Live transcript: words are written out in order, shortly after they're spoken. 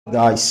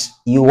Guys,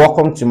 you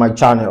welcome to my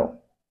channel.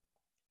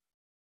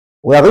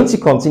 We are going to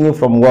continue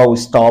from where we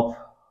stop,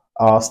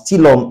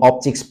 still on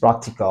optics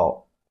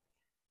practical.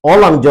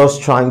 All I'm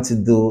just trying to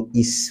do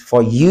is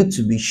for you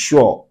to be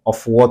sure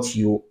of what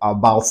you are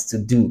about to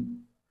do.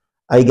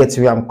 I get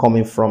where I'm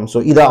coming from,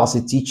 so either as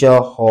a teacher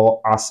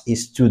or as a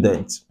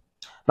student.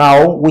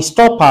 Now we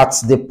stop at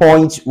the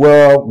point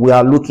where we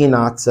are looking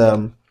at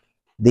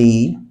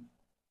the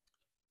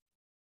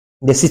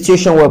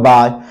situation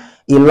whereby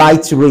a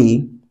light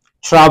ray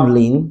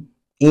traveling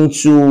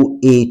into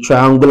a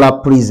triangular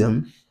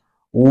prism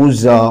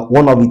whose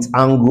one of its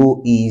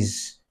angle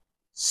is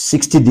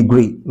 60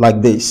 degree,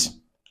 like this.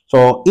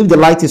 So if the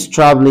light is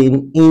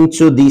traveling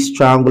into this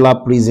triangular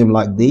prism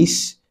like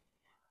this,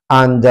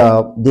 and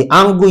the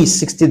angle is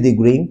 60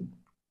 degree,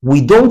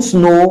 we don't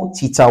know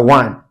theta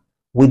 1,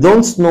 we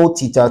don't know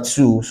theta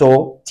 2.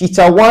 So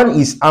theta 1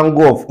 is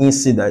angle of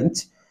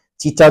incident,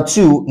 theta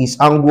 2 is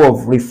angle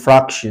of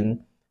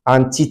refraction,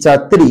 and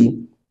theta 3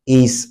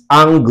 is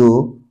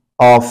angle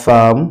of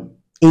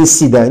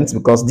incident,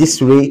 because this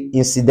ray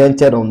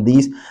incidented on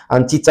this,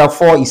 and theta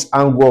 4 is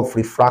angle of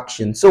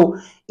refraction. So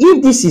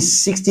if this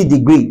is 60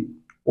 degree,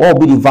 what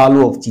will be the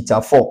value of theta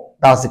 4?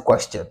 That's the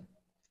question.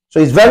 So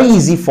it's very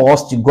easy for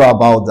us to go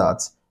about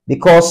that,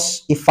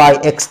 because if I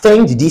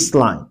extend this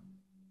line,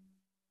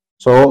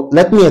 so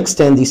let me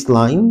extend this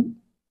line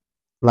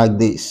like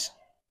this,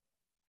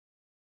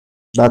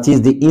 that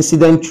is the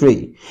incident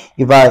ray.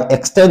 If I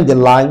extend the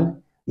line,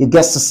 you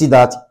get to see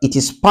that it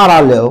is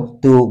parallel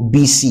to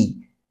BC.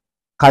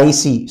 Can you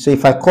see? So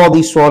if I call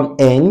this one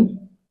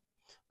N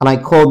and I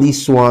call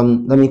this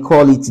one, let me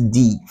call it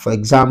D, for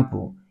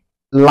example,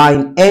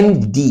 line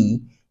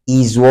ND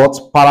is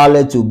what?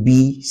 Parallel to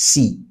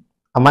BC.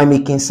 Am I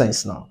making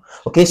sense now?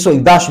 Okay, so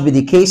if that should be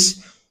the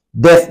case,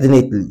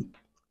 definitely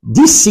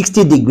this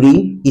 60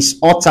 degree is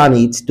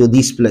alternate to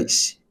this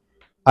place.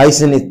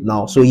 Isn't it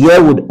now? So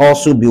here would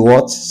also be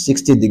what?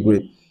 60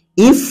 degree.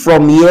 If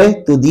from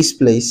here to this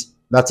place,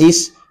 that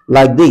is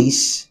like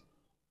this,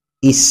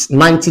 is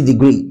 90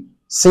 degree,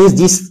 since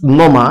this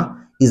normal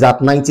is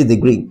at 90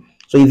 degree,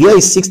 so if here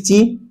is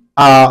 60,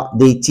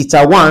 the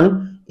theta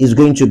 1 is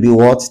going to be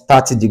what?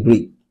 30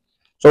 degree.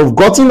 So we've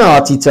gotten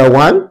our theta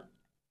 1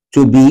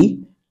 to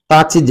be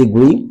 30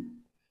 degree.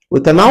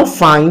 We can now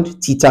find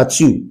theta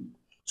 2.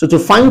 So to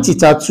find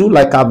theta 2,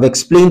 like I've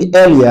explained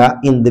earlier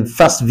in the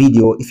first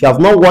video, if you have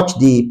not watched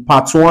the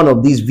part 1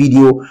 of this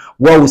video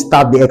where we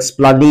start the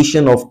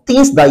explanation of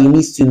things that you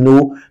need to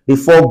know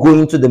before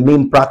going to the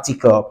main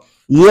practical,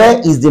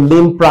 here is the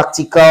main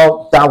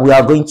practical that we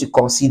are going to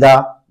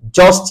consider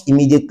just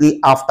immediately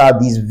after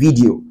this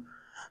video.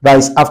 That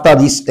is, after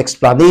this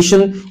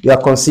explanation, we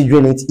are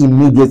considering it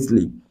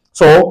immediately.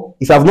 So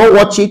if you have not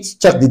watched it,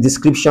 check the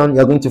description.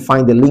 You're going to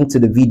find the link to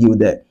the video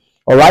there.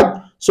 All right.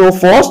 So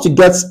for us to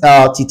get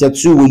theta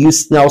 2, we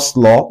use Snell's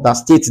law that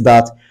states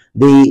that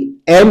the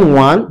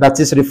N1, that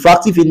is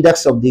refractive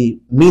index of the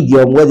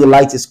medium where the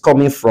light is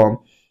coming from,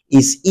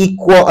 is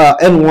equal,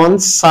 N1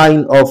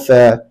 sine of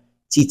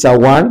theta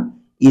 1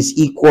 is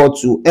equal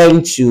to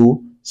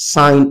N2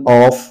 sine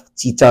of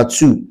theta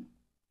 2.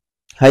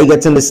 Are you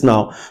getting this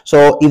now?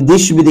 So if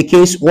this should be the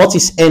case, what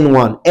is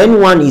N1?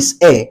 N1 is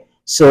A.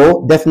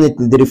 So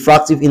definitely the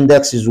refractive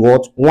index is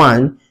what?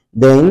 1.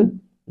 Then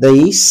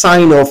the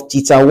sine of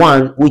theta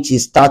 1, which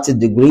is 30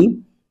 degree,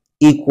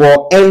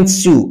 equal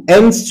N2.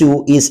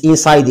 N2 is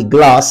inside the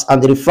glass,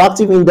 and the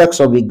refractive index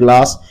of the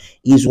glass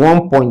is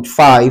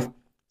 1.5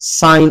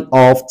 sine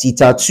of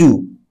theta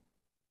 2.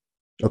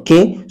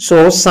 Okay,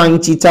 so sine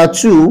theta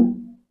 2,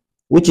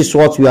 which is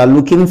what we are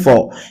looking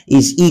for,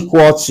 is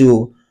equal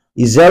to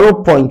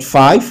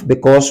 0.5,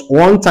 because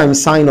 1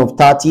 times sine of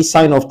 30 is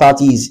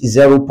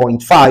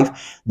 0.5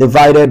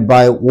 divided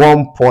by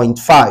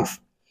 1.5.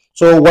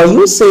 So when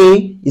you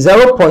say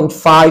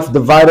 0.5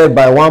 divided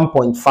by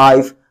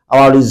 1.5,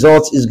 our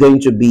result is going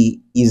to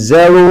be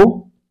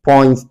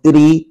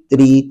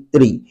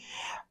 0.333,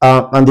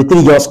 and the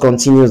 3 just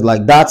continues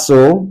like that.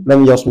 So let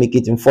me just make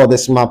it in 4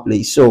 decimal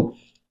place. So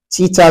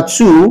theta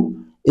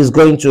 2 is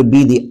going to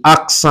be the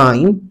arc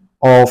sine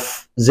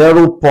of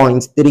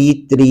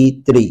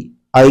 0.333.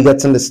 Are you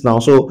getting this now?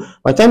 So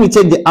by the time you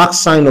take the arc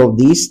sine of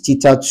this,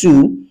 theta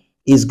 2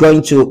 is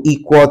going to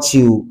equal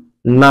to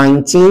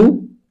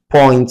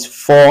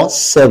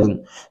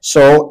 19.47,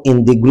 so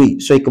in degree.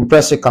 So you can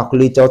press your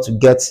calculator to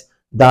get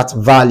that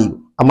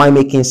value. Am I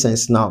making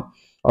sense now?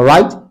 All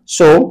right,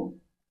 so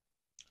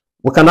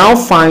we can now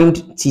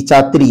find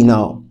theta 3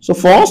 now. So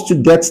for us to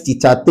get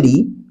theta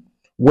 3,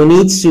 we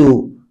need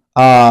to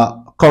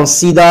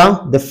consider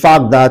the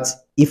fact that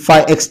if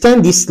I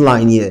extend this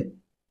line here,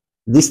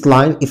 this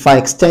line, if I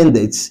extend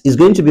it, is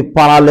going to be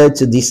parallel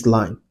to this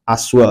line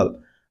as well.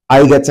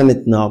 Are you getting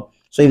it now?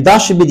 So if that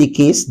should be the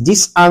case,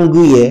 this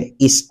angle here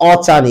is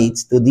alternate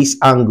to this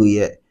angle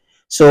here.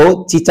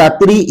 So theta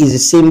 3 is the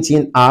same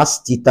thing as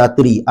theta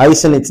 3. Are you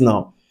seeing it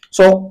now?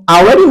 So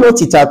I already know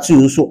theta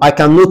 2, so I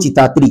can know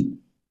theta 3.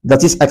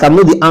 That is, I can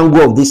know the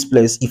angle of this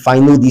place if I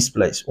know this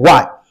place.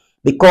 Why?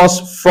 Because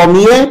from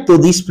here to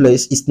this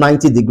place is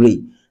 90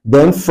 degree.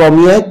 then from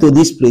here to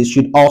this place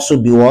should also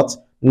be what?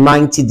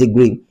 90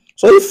 degree.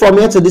 So if from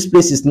here to this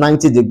place is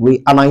 90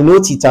 degree and I know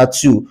theta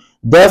 2,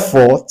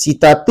 therefore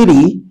theta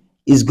 3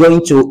 is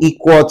going to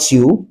equal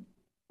to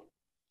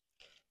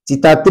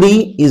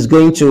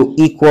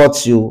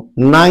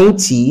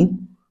 90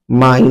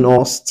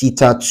 minus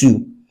theta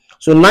 2.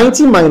 So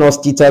 90 minus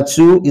theta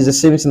 2 is the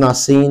same thing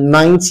as saying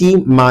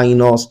 90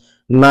 minus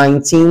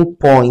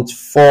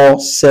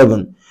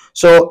 19.47.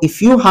 So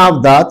if you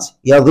have that,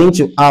 you are going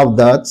to have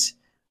that.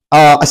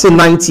 I say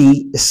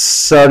 90,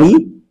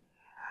 sorry,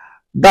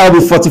 that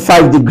will be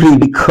 45 degree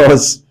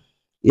because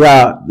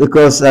that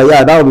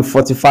will be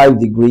 45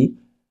 degree.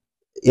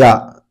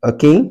 Yeah,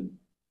 okay.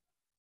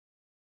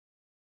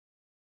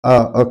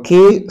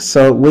 Okay,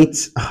 so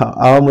wait,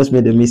 I almost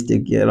made a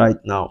mistake here right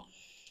now.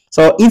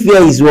 So if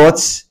here is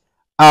what?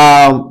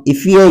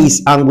 If here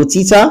is angle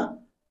theta,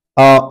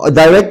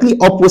 directly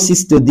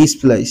opposite to this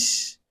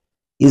place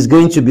is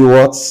going to be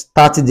what?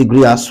 30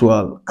 degree as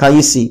well. Can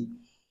you see?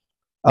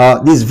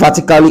 This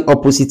vertically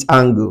opposite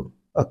angle.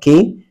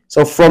 Okay,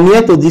 so from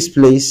here to this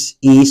place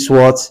is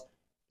what?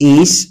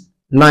 Is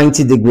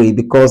 90 degree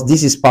because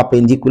this is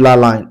perpendicular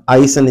line.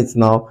 I see it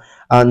now.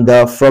 And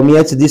from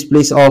here to this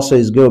place also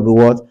is going to be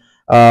what?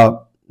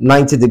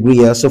 90 degree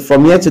here. So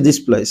from here to this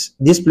place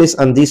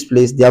and this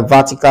place, they are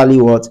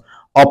vertically what?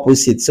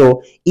 Opposite.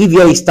 So if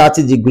here is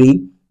 30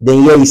 degree,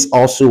 then here is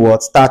also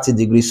what? 30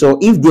 degree. So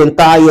if the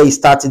entire here is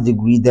 30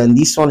 degree, then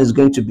this one is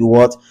going to be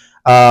what?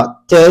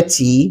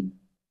 30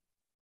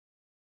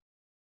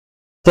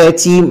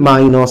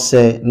 minus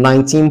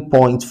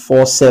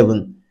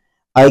 19.47.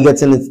 Are you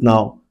getting it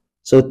now?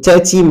 So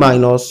 30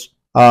 minus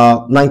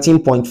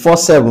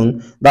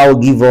 19.47, that will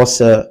give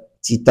us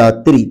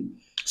theta 3.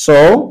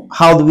 So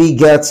how do we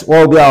get,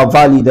 what will be our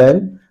value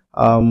then?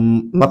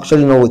 I'm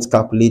actually not with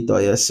calculator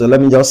here, so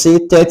let me just say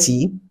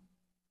 30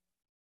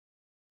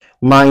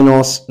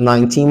 minus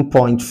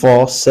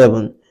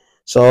 19.47.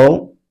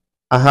 So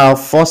I have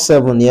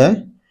 47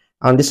 here,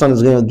 and this one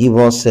is going to give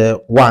us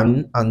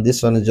 1, and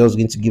this one is just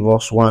going to give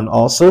us 1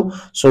 also.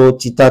 So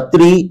theta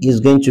 3 is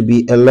going to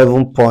be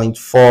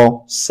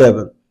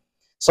 11.47.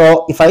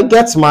 So if I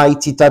get my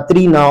theta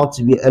 3 now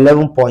to be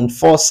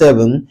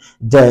 11.47,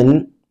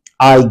 then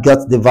I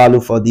get the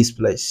value for this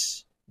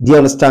place. Do you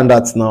understand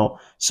that now?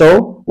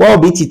 So what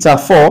will be theta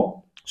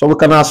 4? So we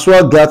can as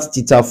well get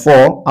theta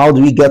 4. How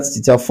do we get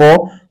theta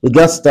 4? We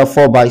get theta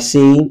 4 by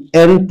saying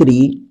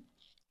N3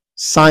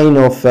 sine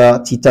of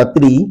theta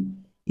 3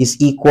 is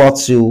equal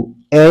to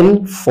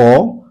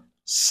N4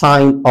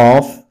 sine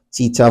of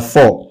theta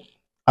 4.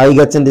 Are you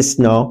getting this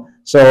now?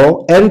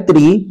 So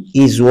N3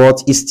 is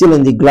what? Is still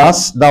in the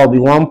glass. That will be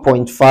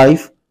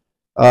 1.5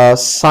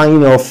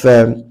 sine of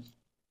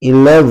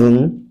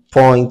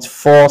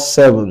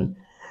 11.47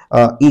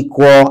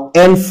 equal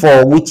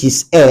N4, which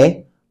is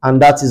air,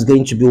 and that is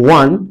going to be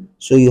 1.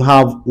 So you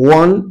have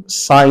 1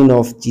 sine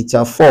of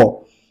theta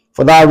 4.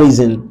 For that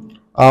reason,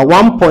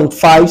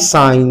 1.5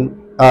 sine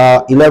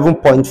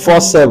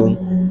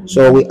 11.47.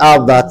 So we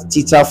have that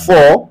theta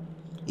 4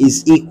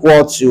 is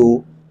equal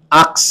to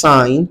arc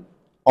sine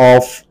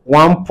of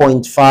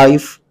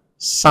 1.5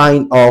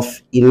 sine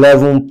of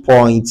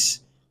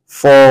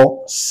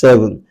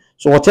 11.47.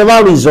 So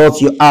whatever result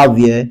you have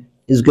here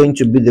is going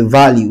to be the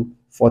value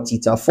for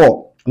theta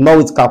 4. I'm not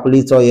with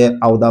calculator here,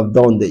 I would have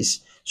done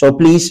this. So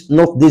please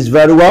note this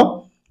very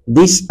well.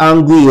 This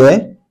angle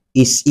here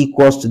is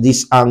equals to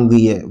this angle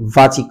here,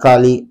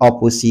 vertically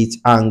opposite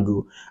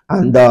angle.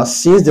 And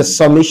since the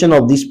summation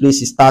of this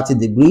place is 30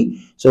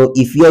 degree, so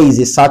if here is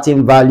a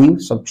certain value,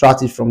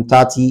 subtract it from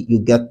 30, you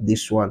get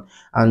this one.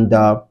 And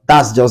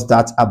that's just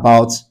that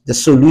about the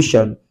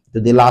solution to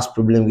the last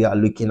problem we are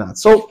looking at.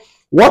 So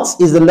what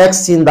is the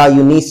next thing that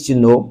you need to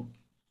know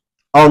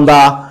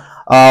under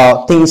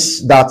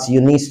things that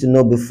you need to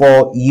know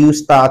before you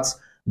start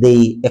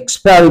the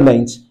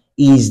experiment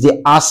is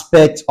the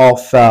aspect of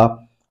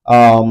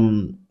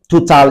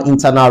total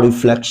internal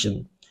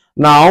reflection.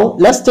 Now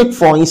let's take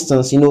for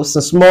instance,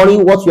 since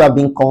morning what we have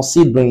been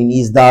considering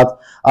is that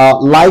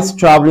light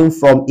traveling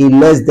from a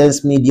less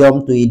dense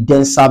medium to a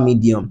denser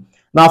medium.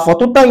 Now for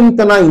total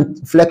internal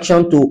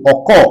reflection to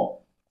occur,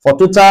 for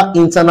total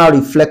internal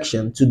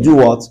reflection to do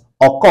what?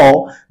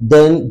 Occur,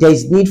 then there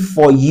is need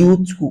for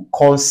you to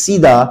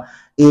consider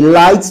a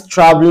light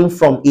traveling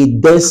from a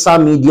denser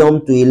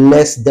medium to a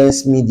less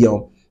dense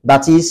medium.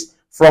 That is,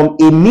 from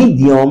a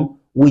medium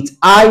with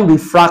high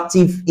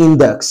refractive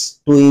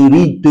index to a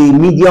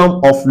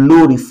medium of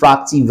low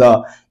refractive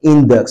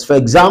index. For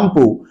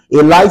example, a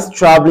light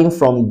traveling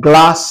from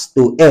glass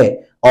to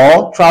air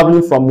or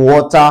traveling from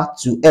water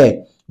to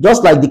air,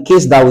 just like the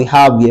case that we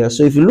have here.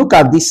 So if you look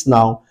at this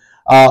now,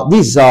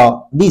 this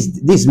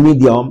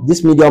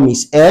medium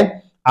is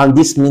air and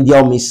this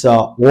medium is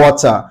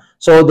water.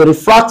 So the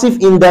refractive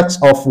index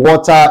of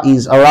water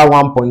is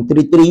around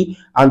 1.33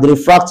 and the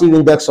refractive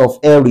index of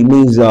air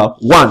remains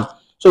 1.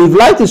 So if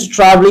light is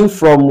traveling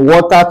from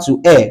water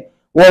to air,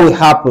 what will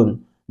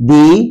happen?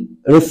 The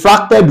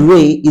refracted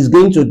ray is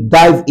going to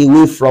dive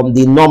away from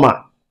the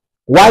normal,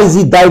 Why is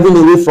it diving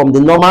away from the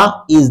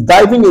normal? It's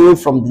diving away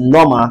from the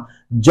normal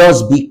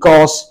just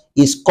because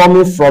it's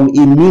coming from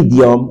a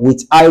medium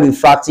with high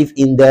refractive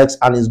index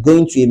and is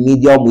going to a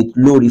medium with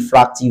low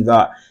refractive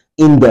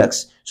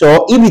index.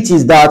 So if it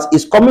is that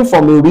it's coming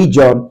from a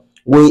region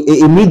with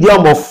a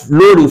medium of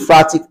low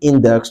refractive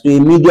index to a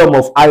medium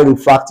of high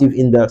refractive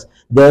index,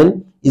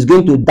 then it's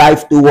going to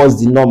dive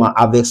towards the normal.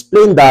 I've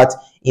explained that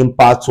in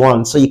part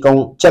 1, so you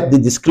can check the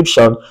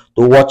description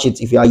to watch it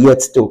if you are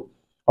yet to.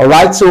 All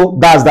right, so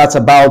that's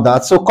about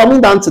that. So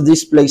coming down to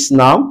this place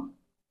now,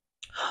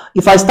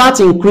 if I start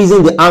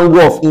increasing the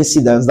angle of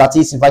incidence, that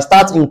is, if I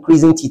start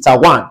increasing theta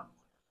 1,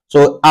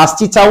 so as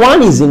theta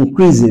 1 is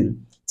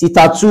increasing,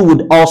 theta 2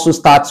 would also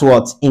start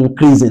what?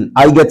 Increasing.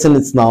 Are you getting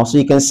it now? So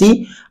you can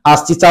see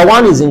as theta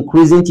 1 is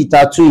increasing,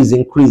 theta 2 is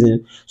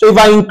increasing. So if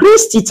I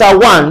increase theta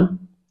 1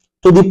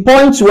 to the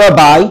point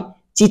whereby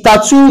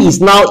theta 2 is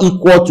now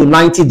equal to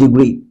 90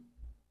 degrees.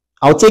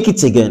 I'll take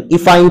it again.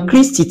 If I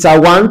increase theta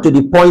 1 to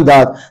the point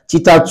that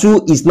theta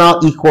 2 is now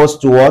equals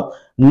to what?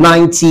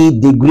 90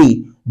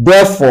 degrees.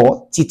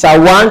 Therefore, theta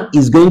 1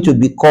 is going to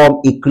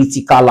become a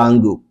critical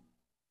angle.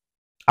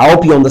 I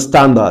hope you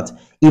understand that.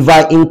 If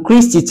I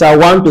increase theta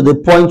 1 to the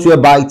point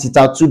whereby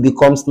theta 2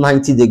 becomes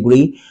 90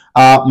 degrees,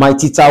 my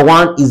theta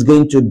 1 is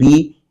going to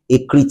be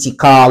a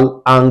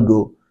critical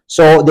angle.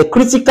 So the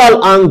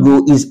critical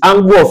angle is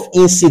angle of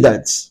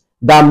incidence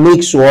that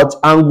makes what?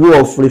 Angle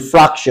of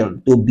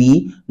refraction to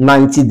be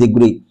 90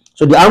 degrees.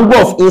 So the angle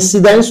of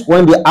incidence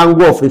when the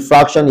angle of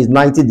refraction is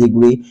 90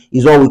 degrees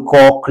is what we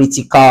call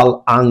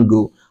critical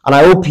angle. And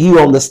I hope you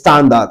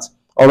understand that.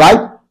 All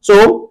right.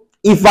 So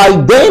if I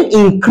then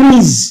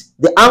increase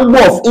the angle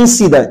of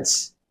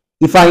incidence,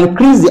 if I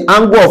increase the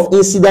angle of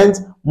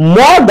incidence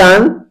more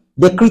than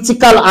the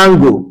critical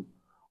angle,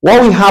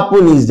 what will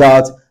happen is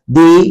that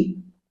the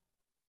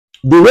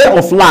ray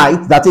of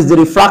light, that is the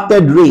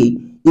refracted ray,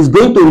 is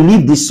going to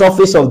leave the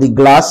surface of the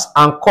glass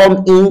and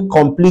come in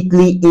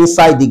completely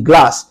inside the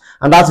glass,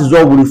 and that is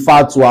what we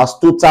refer to as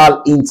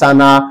total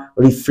internal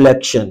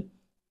reflection.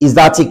 Is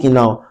that taken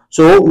now?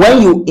 So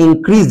when you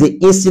increase the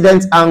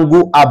incident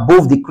angle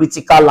above the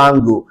critical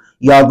angle,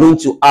 you are going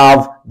to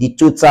have the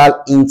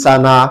total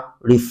internal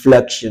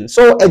reflection.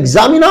 So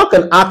examiner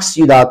can ask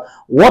you that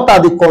what are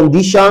the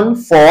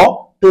conditions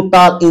for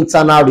total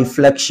internal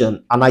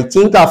reflection, and I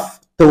think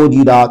I've told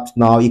you that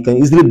now. You can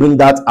easily bring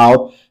that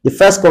out. The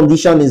first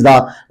condition is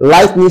that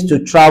light needs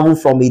to travel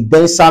from a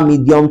denser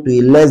medium to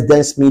a less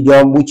dense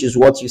medium, which is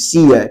what you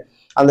see here.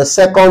 And the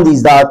second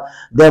is that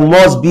there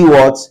must be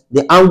what?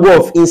 The angle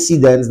of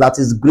incidence that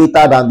is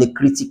greater than the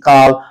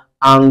critical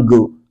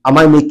angle. Am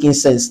I making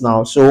sense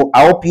now? So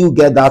I hope you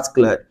get that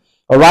clear.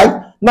 All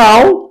right.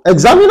 Now,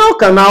 examiner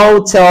can now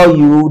tell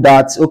you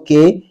that,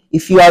 okay,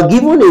 if you are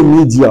given a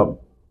medium,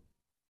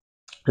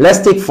 let's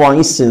take for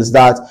instance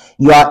that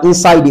you are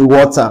inside the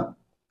water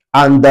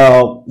and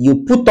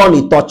you put on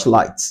a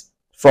torchlight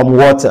from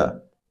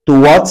water to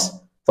what?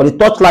 For the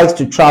torchlight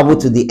to travel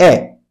to the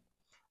air.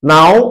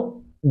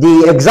 Now,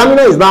 the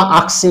examiner is now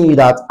asking you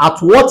that at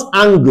what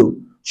angle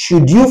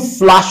should you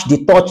flash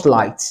the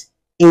torchlight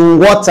in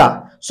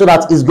water so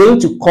that it's going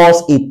to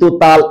cause a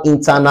total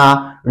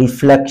internal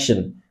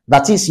reflection.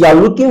 That is, you are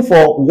looking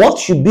for what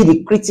should be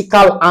the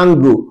critical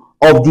angle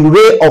of the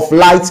ray of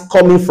light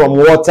coming from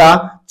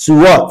water to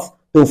what?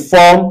 To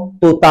form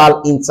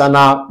total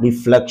internal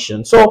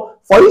reflection. So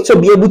for you to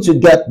be able to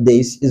get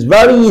this, it's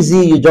very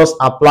easy. You just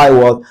apply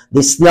what?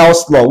 The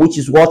Snell's law, which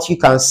is what you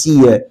can see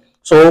here.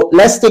 So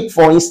let's take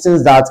for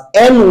instance that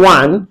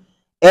N1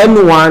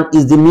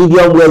 is the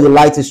medium where the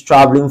light is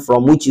traveling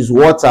from, which is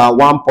water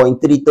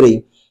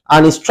 1.33,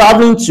 and it's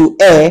traveling to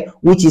air,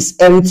 which is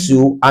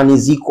M2, and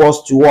is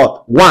equals to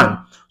what? 1.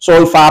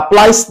 So if I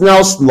apply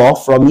Snell's law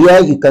from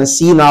here, you can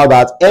see now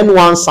that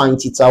N1 sine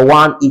theta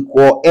 1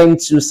 equal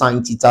N2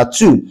 sine theta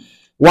 2.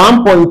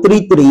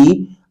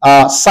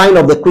 1.33 sine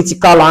of the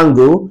critical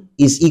angle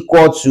is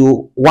equal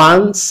to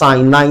 1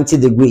 sine 90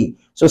 degree.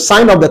 So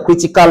sine of the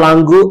critical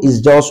angle is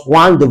just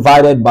 1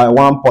 divided by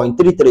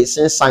 1.33,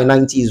 since sine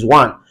 90 is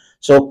 1.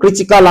 So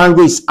critical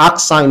angle is arc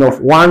sine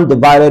of 1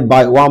 divided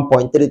by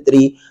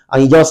 1.33,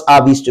 and you just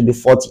have this to be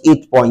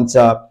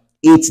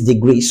 48.8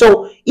 degrees.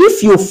 So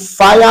if you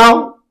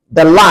fire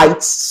the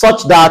light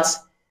such that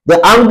the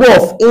angle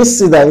of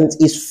incidence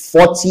is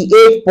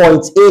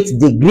 48.8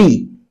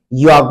 degrees,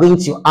 you are going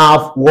to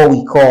have what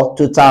we call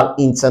total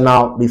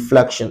internal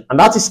reflection. And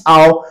that is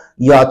how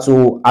you are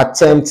to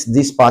attempt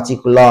this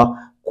particular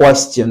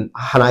question.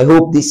 And I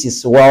hope this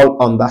is well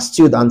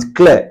understood and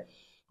clear.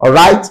 All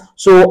right.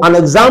 So an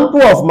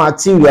example of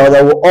material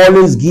that will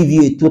always give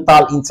you a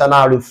total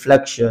internal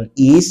reflection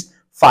is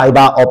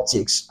fiber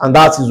optics. And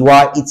that is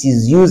why it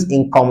is used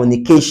in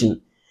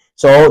communication.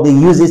 So they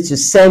use it to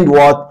send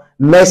what?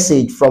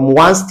 Message from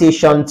one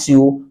station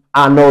to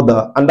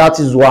another. And that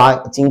is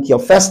why I think your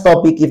first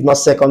topic, if not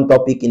second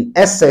topic in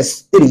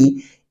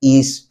SS3,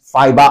 is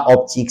fiber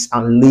optics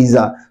and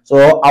laser.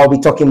 So I'll be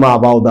talking more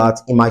about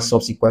that in my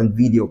subsequent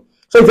video.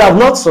 So if you have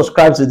not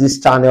subscribed to this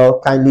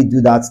channel, kindly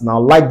do that now.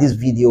 Like this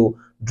video,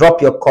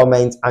 drop your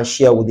comment and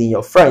share within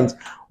your friends.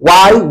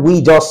 Why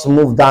we just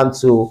move down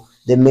to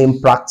the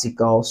main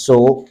practical.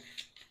 So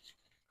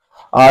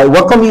I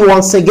welcome you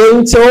once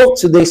again to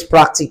today's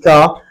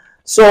practical.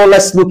 So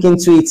let's look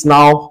into it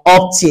now.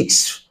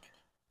 Optics.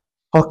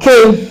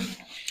 Okay.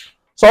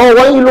 So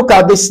when you look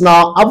at this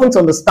now, I want to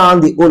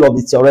understand the whole of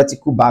the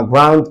theoretical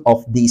background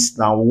of this.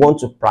 Now we want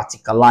to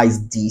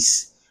practicalize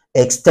this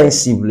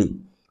extensively.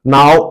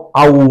 Now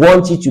I will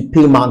want you to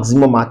pay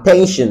maximum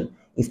attention.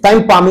 If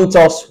time permits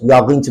us, we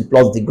are going to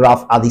plot the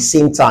graph at the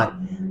same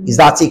time. Is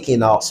that taken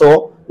now?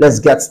 So let's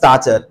get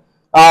started.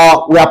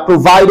 We are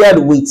provided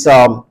with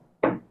a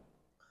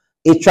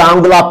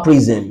triangular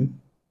prism,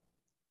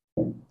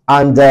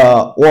 and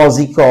what's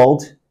it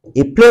called?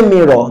 A plane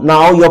mirror.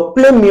 Now your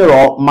plane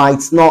mirror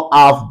might not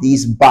have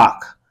this back.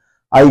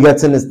 Are you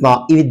getting this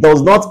now? If it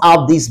does not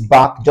have this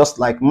back, just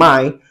like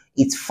mine,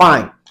 it's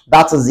fine.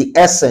 That is the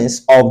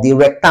essence of the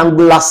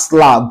rectangular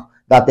slab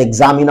that the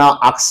examiner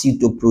asks you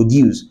to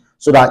produce,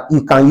 so that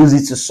you can use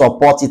it to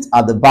support it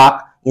at the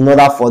back in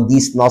order for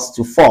these not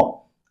to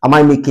fall. Am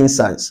I making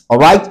sense? All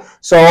right.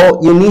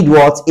 So you need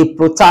what? A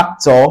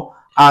protractor,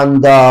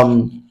 and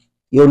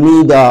you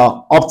need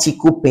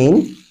optical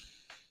pane.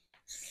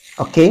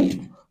 Okay.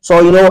 So,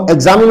 you know,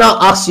 examiner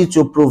asks you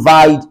to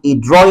provide a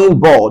drawing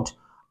board,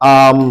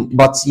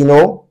 but, you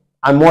know,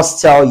 I must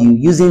tell you,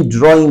 using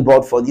drawing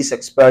board for this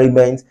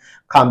experiment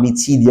can be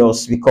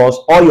tedious because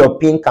all your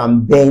pin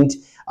can bend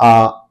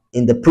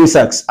in the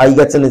process. Are you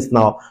getting it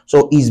now?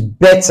 So it's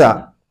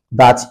better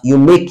that you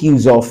make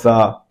use of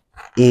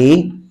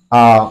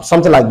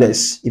something like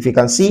this. If you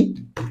can see,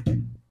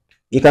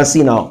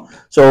 now.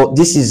 So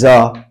this is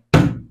a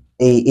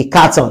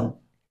carton.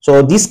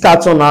 So this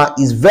carton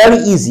is very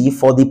easy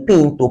for the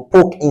pin to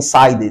poke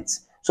inside it.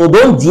 So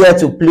don't dare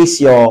to place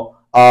your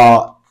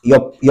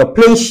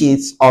plain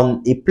sheets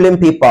on a plain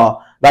paper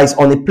that is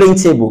on a plain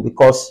table,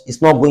 because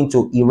it's not going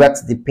to erect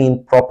the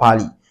pin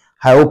properly.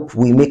 I hope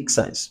we make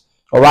sense.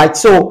 All right.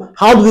 So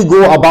how do we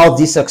go about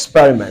this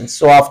experiment?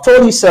 So I've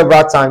told you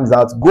several times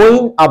that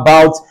going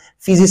about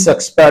physics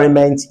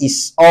experiment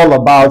is all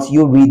about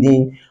you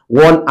reading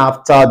one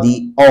after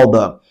the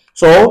other.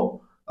 So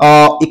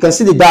you can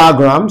see the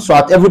diagram. So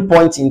at every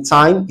point in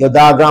time, your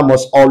diagram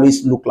must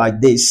always look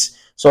like this.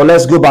 So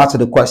let's go back to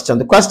the question.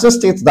 The question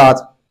states that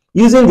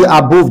using the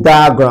above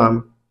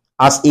diagram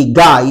as a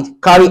guide,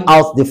 carry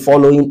out the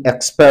following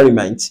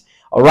experiment.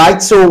 All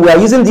right. So we are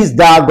using this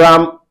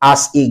diagram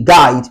as a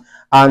guide.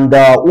 And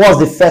what's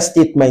the first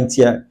statement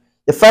here?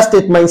 The first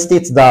statement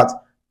states that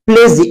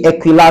place the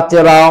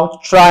equilateral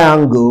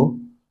triangle.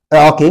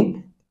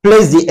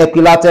 Place the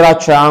equilateral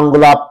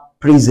triangular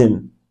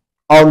prism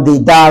on the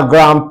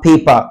diagram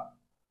paper.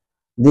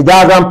 The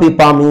diagram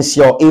paper means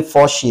your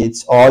A4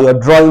 sheet or your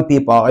drawing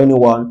paper or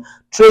anyone.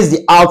 Trace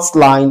the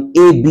outline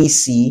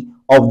ABC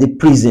of the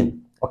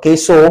prism. Okay,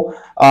 so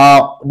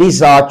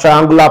these are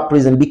triangular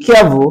prism. Be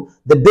careful,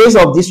 the base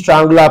of this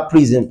triangular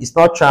prism is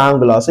not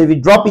triangular. So if you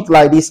drop it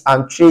like this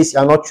and trace,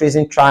 you're not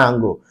tracing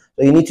triangle.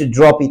 So you need to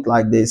drop it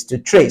like this to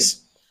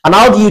trace. And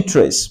how do you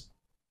trace?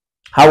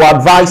 I will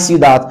advise you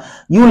that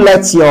you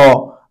let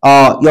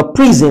your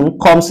prism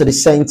comes to the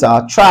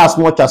center. Try as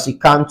much as you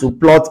can to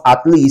plot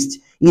at least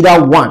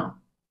either one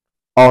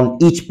on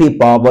each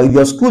paper. But if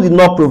your school did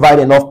not provide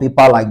enough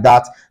paper like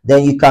that,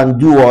 then you can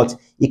do what?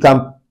 You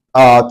can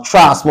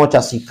try as much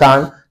as you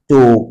can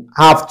to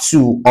have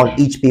two on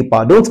each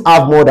paper. Don't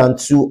have more than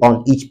two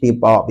on each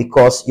paper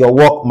because your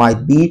work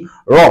might be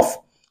rough.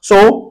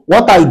 So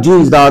what I do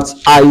is that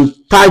I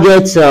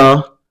target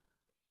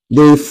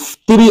the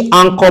 3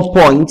 anchor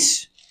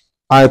points.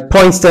 I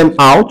point them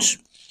out.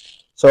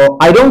 So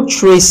I don't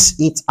trace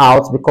it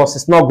out because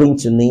it's not going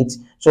to need.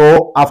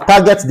 So I've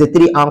targeted the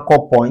 3 anchor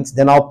points.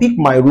 Then I'll pick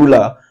my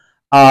ruler.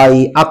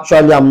 I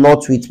actually am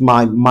not with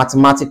my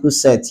mathematical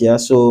set here.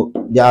 So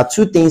there are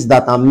 2 things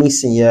that I'm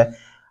missing here.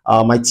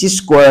 My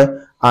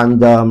T-square and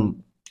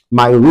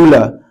my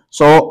ruler.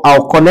 So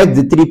I'll connect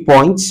the 3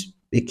 points.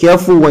 Be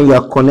careful when you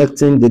are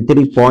connecting the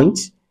 3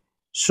 points.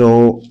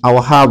 So I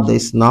will have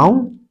this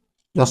now,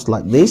 just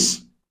like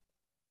this.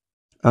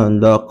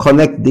 And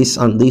connect this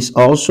and this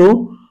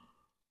also.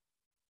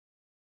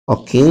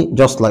 Okay,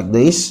 just like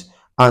this.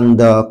 And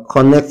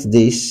connect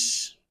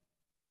this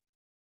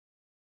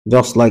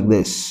just like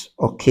this.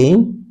 Okay,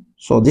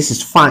 so this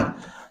is fine.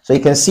 So you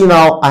can see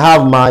now I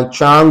have my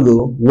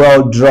triangle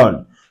well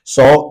drawn.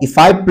 So if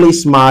I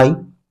place my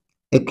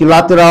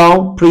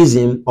equilateral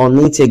prism on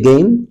it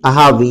again, I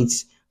have it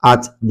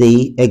at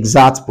the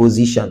exact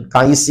position.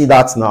 Can you see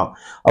that now?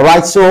 All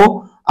right,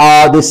 so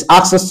this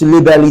asks us to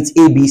label it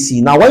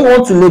ABC. Now when you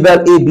want to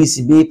label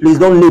ABCB, please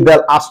don't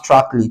label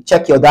abstractly.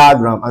 Check your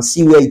diagram and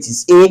see where it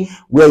is A,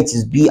 where it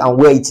is B, and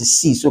where it is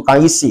C. So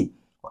can you see?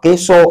 Okay,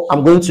 so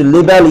I'm going to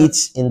label it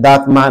in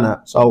that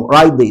manner. So I'll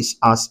write this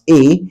as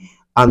A,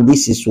 and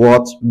this is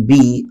what?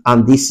 B,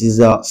 and this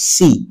is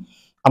C.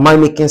 Am I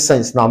making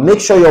sense? Now make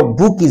sure your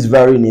book is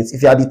very neat.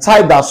 If you are the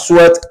type that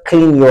sweat,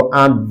 clean your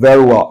hand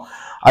very well.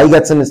 Are you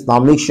getting this? Now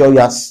make sure you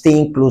are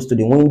staying close to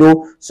the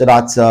window so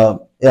that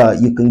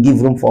you can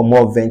give room for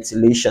more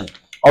ventilation.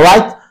 All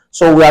right,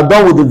 so we are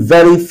done with the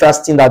very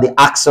first thing that they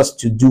asked us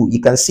to do. You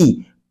can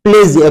see,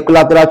 place the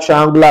equilateral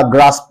triangular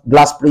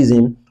glass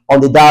prism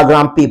on the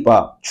diagram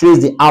paper.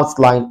 Trace the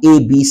outline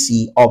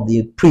ABC of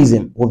the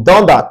prism. We've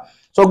done that.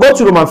 So go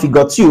to Roman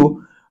figure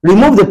 2.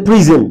 Remove the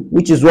prism,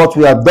 which is what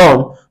we have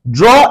done.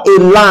 Draw a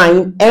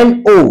line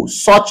NO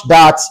such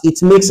that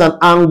it makes an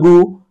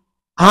angle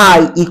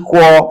I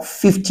equal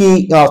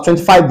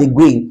 25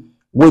 degree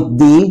with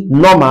the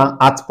normal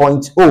at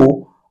point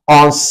O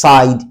on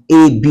side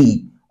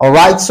AB. All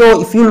right,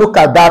 so if you look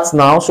at that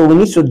now, so we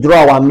need to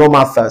draw our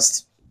normal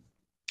first.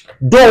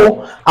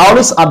 Though I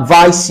always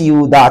advise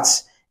you that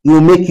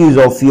you make use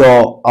of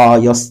your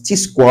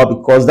T-square,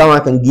 because that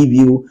one can give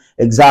you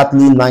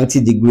exactly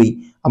 90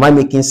 degree. Am I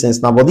making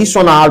sense now? But this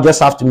one I'll just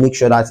have to make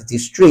sure that it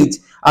is straight.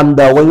 And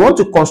when you want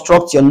to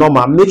construct your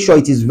normal, make sure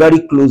it is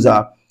very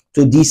closer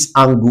to this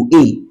angle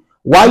A.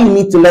 Why you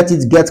need to let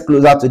it get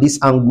closer to this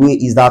angle A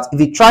is that if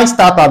you try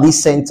start at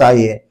this center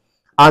here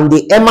and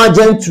the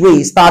emergent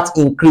ray starts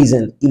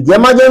increasing, if the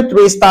emergent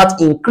ray starts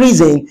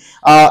increasing,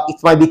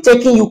 it might be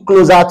taking you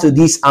closer to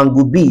this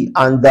angle B,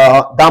 and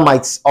that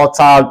might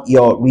alter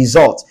your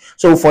result.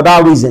 So for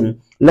that reason,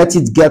 let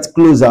it get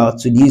closer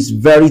to this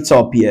very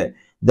top here.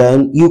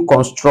 Then you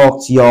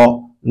construct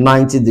your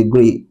 90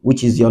 degree,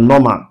 which is your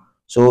normal.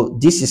 So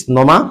this is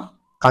normal.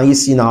 Can you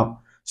see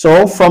now?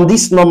 So from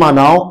this normal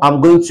now,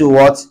 I'm going to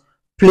what?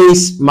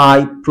 Place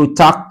my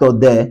protractor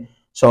there.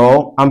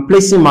 So I'm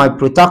placing my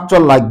protractor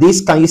like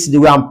this. Can you see the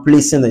way I'm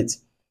placing it?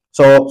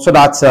 So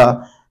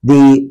that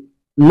the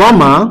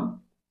normal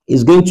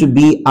is going to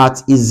be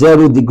at a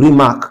 0 degree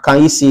mark.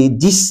 Can you see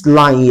this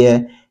line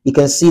here? You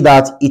can see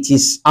that it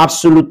is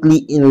absolutely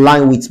in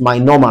line with my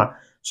normal.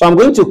 So I'm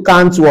going to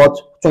count what?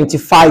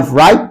 25,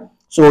 right?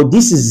 So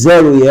this is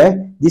 0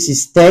 here, this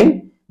is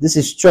 10, this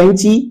is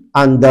 20,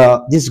 and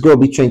this is going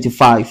to be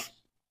 25.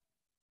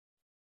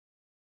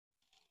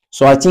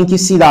 So I think you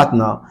see that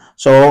now.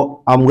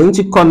 So I'm going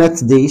to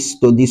connect this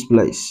to this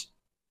place.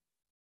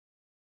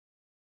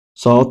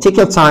 So take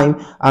your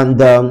time and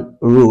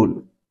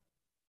rule.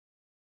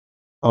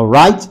 All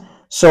right.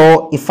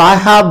 So if I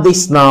have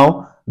this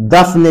now,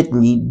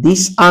 definitely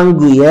this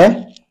angle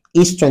here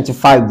is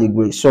 25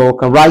 degrees. So I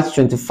can write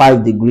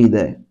 25 degree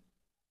there.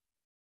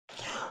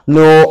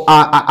 No,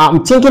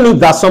 I'm thinking if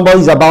that somebody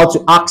is about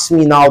to ask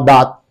me now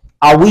that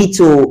are we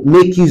to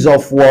make use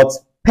of what?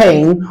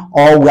 Pen,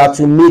 or we have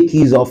to make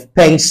use of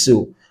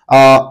pencil.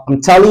 I'm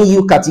telling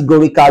you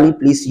categorically,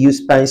 please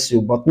use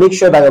pencil, but make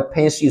sure that your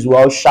pencil is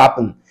well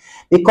sharpened,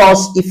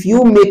 because if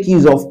you make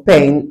use of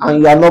pen and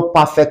you are not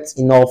perfect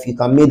enough, you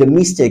can make a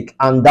mistake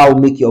and that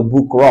will make your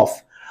book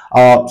rough.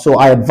 So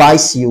I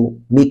advise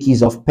you make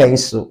use of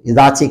pencil. Is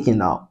that taken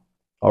now?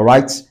 All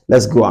right,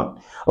 let's go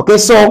on. Okay,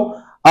 so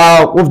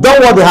we've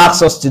done what they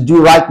asked us to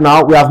do. Right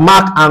now we have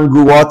marked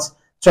angle what?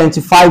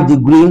 25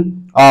 degree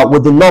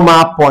with the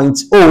normal point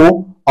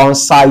O on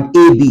side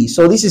AB.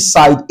 So this is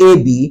side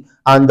AB,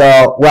 and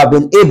we have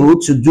been able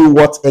to do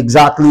what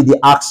exactly they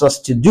asked us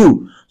to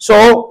do.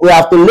 So we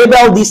have to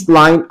label this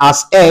line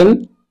as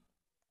N,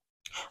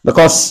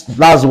 because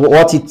that's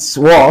what it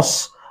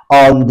was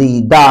on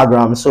the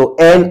diagram. So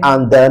N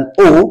and then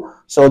O.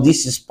 So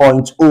this is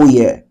point O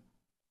here.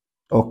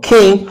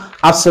 Okay,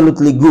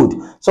 absolutely good.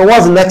 So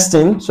what's the next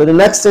thing? So the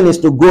next thing is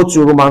to go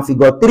to Roman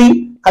figure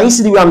 3. Can you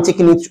see the way I'm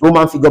taking it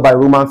Roman figure by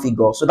Roman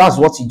figure? So that's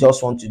what you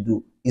just want to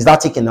do. Is that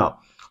taken out?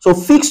 So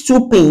fix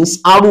 2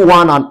 pins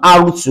R1 and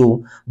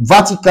R2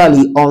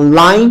 vertically on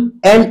line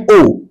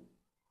NO.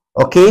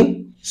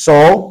 Okay,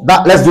 so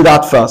let's do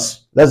that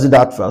first.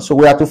 So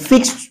we have to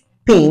fix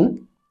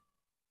pin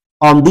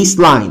on this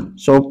line.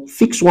 So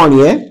fix one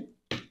here.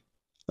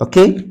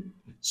 Okay,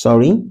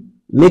 sorry.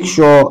 Make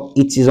sure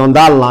it is on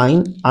that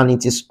line and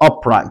it is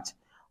upright.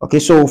 Okay,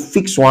 so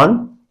fix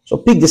one. So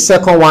pick the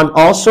second one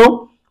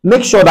also.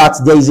 Make sure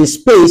that there is a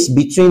space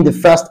between the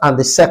first and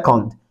the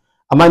second.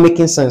 Am I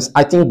making sense?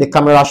 I think the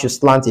camera should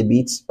slant a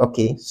bit,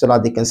 okay, so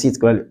that they can see it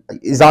clearly.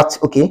 Is that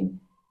okay?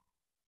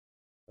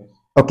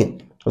 Okay,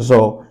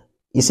 so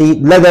you see,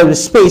 let there be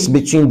space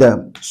between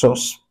them, so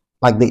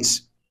like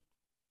this.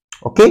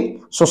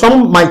 Okay, so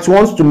some might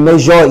want to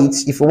measure it.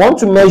 If you want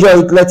to measure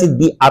it, let it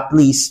be at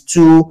least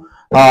 2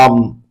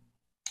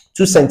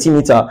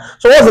 centimeters.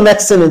 So what's the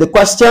next thing in the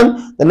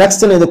question? The next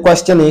thing in the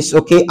question is,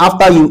 okay,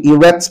 after you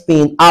erect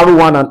pin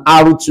R1 and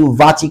R2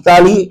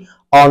 vertically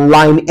on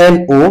line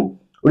NO,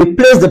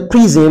 replace the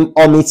prism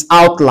on its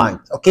outline.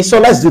 Okay, so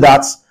let's do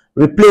that.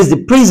 Replace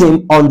the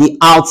prism on the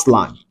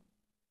outline.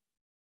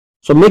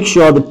 So make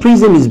sure the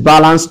prism is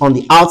balanced on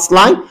the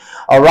outline.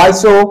 All right,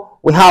 so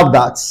we have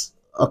that.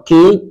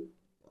 Okay,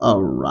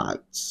 all right,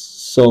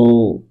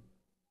 so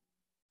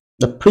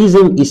the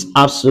prism is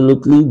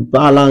absolutely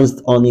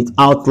balanced on its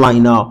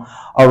outline now.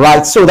 All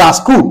right, so that's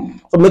cool.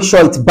 So make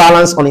sure it's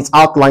balanced on its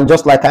outline,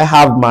 just like I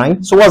have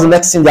mine. So what's the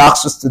next thing they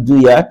asked us to do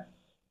here?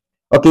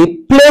 Okay,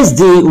 place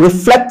the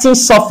reflecting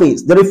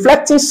surface. The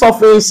reflecting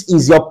surface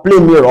is your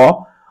plane mirror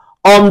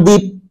on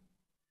the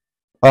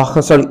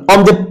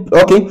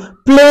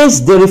place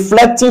the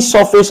reflecting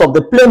surface of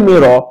the plane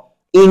mirror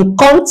in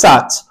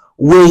contact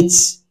with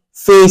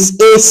face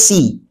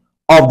AC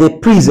of the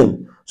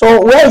prism.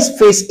 So where is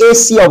face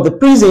AC of the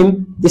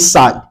prism? This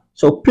side.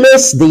 So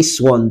place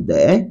this one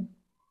there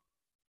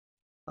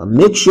and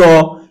make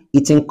sure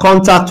it's in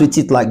contact with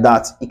it like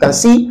that. You can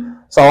see.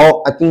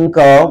 So I think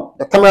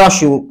the camera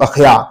should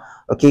here,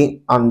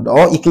 okay, and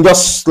or you can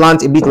just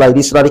slant a bit like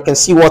this so that you can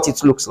see what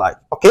it looks like.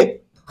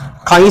 Okay,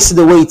 can you see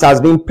the way it has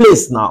been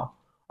placed now?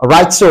 All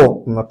right,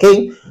 so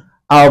okay,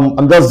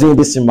 I'm just doing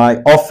this in my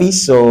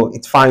office, so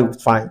it's fine,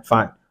 fine.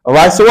 All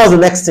right, so what's the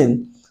next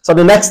thing? So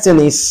the next thing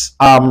is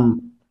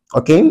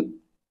okay,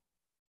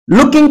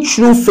 looking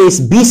through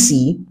face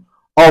BC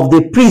of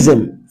the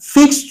prism,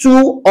 fix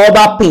two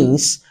other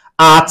pins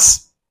at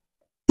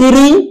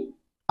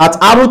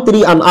arrow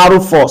 3 and arrow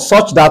 4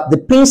 such that the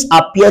pins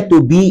appear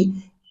to be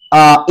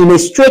in a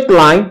straight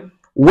line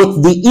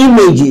with the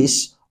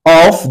images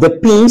of the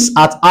pins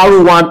at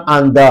arrow 1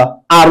 and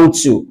arrow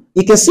 2.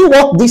 You can see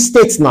what this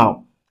states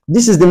now.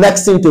 This is the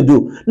next thing to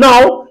do.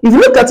 Now, if you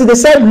look at it, they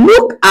said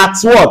look at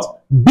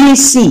what?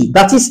 BC.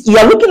 That is, you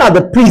are looking at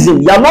the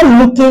prism. You are not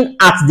looking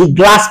at the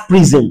glass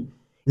prism.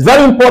 It's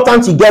very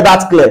important to get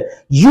that clear.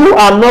 You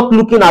are not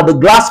looking at the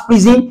glass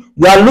prism.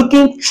 You are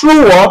looking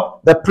through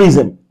what? The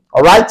prism.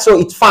 All right, so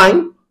it's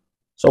fine.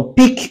 So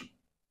pick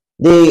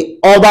the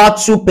other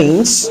two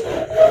pins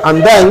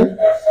and then,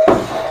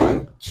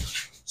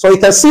 so you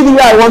can see the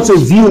way I want to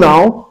view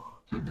now.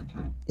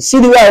 See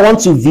the way I want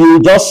to view,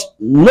 just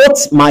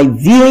note my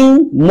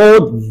viewing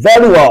mode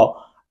very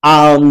well.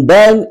 And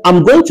then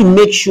I'm going to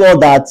make sure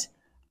that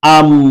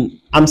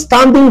I'm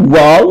standing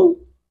well,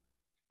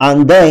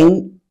 and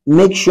then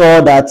make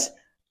sure that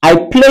I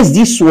place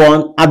this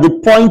one at the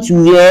point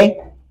where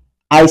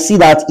I see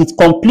that it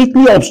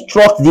completely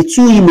obstructs the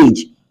two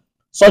image,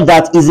 such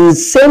that it's in the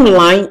same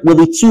line with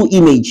the two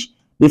image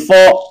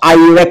before I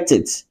erect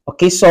it.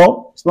 Okay,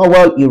 so it's not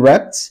well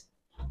erect,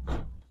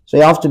 so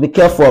you have to be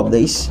careful of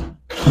this.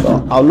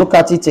 So I'll look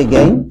at it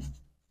again.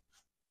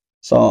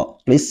 So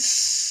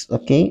please,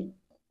 okay,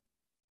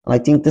 I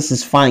think this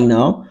is fine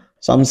now.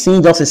 So I'm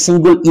seeing just a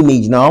single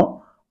image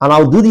now, and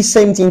I'll do the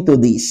same thing to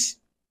this.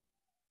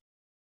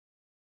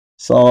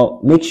 So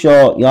make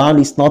sure your hand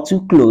is not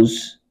too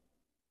close.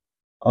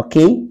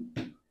 Okay,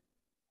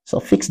 so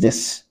fix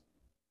this.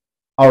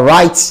 All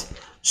right,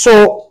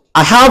 so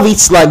I have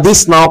it like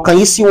this now. Can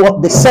you see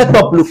what the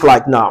setup look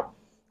like now?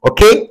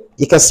 Okay,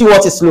 you can see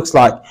what it looks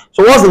like.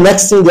 So what's the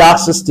next thing they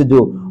ask us to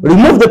do?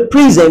 Remove the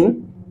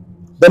prism,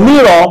 the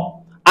mirror,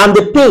 and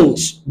the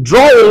pins.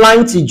 Draw a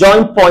line to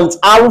join point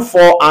arrow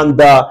 4 and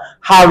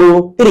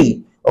arrow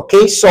 3.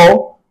 Okay,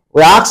 so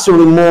we're asked to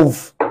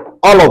remove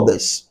all of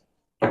this.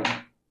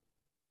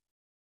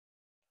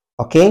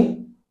 Okay,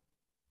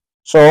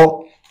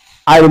 so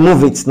I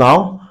remove it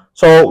now.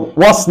 So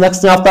what's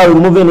next thing after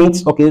removing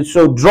it? Okay,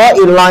 so draw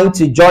a line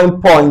to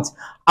join point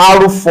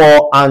arrow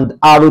 4 and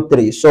arrow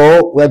 3.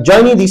 So we're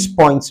joining these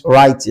points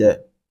right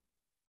here.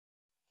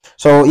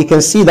 So you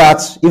can see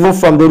that even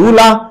from the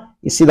ruler,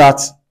 you see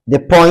that the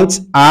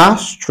points are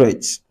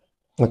straight.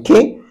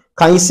 Okay,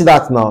 can you see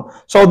that now?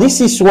 So this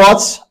is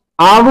what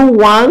arrow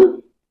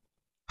 1,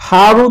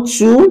 arrow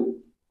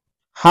 2,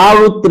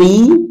 arrow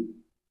 3,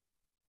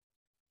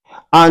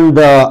 and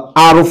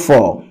arrow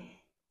 4.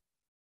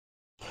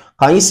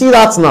 Can you see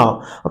that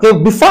now?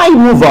 Okay, before I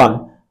move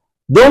on,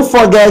 don't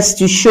forget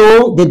to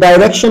show the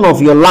direction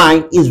of your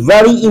line. Is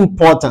very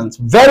important,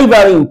 very,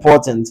 very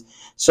important.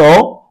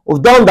 So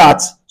we've done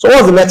that. So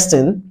what's the next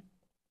thing?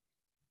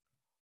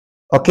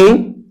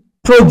 Okay,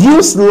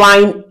 produce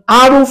line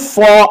arrow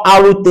 4,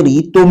 arrow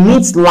 3 to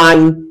meet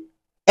line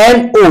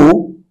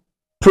NO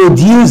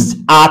produced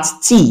at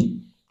T.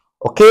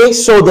 Okay,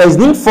 so there's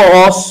need for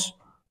us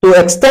to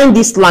extend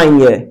this line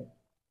here.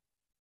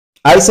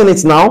 I see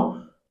it now.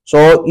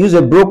 So use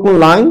a broken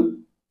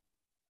line.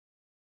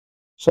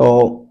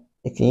 So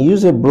you can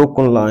use a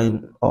broken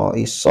line or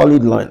a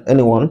solid line,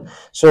 anyone.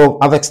 So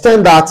I've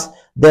extended that.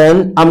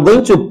 Then I'm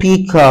going to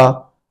pick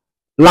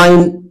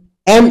line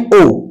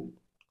NO.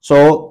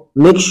 So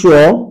make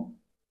sure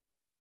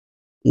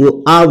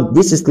you have,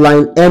 this is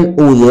line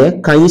NO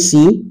here. Can you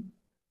see?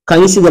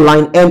 Can you see the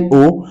line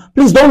NO?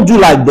 Please don't do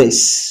like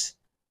this.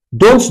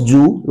 Don't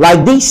do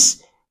like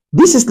this.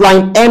 This is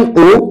line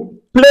NO.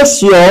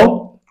 Place your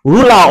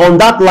ruler on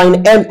that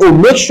line NO.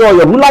 Make sure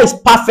your ruler is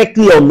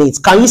perfectly on it.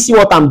 Can you see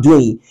what I'm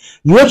doing?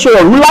 You make sure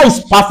your ruler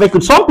is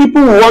perfect. Some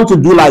people will want to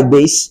do like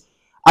this.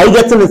 Are you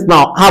getting it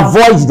now?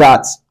 Avoid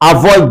that.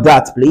 Avoid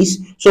that,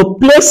 please. So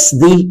place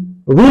the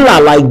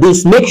ruler like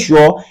this. Make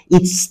sure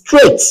it's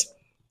straight.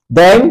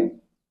 Then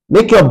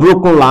make your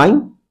broken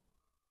line.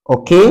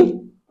 Okay.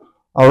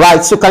 All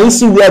right. So can you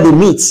see where they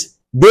meet?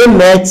 They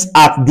met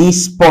at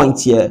this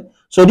point here.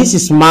 So this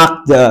is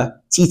marked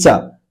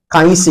theta.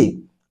 Can you see?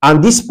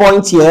 And this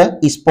point here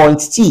is point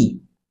T.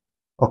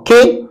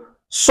 Okay.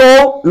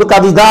 So look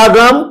at the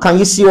diagram. Can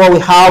you see what we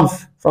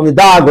have from the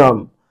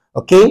diagram?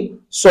 Okay.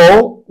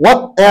 So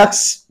what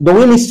else do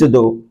we need to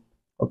do?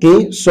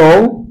 Okay.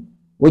 So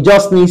we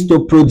just need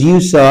to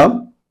produce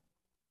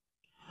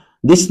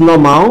this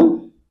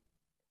normal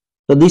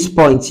to this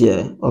point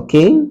here.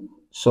 Okay.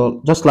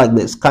 So just like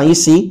this, can you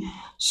see?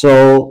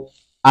 So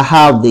I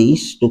have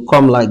this to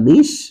come like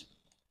this.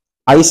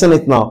 Are you seeing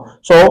it now?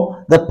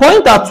 So the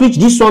point at which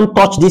this one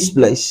touch this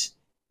place,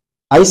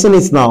 are you seeing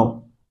it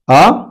now?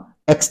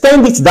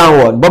 Extend it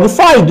downward. But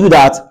before I do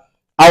that,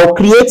 I'll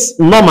create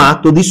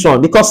normal to this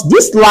one because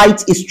this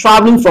light is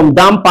traveling from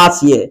down part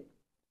here.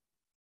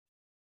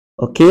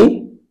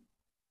 Okay.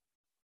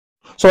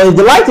 So if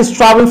the light is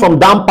traveling from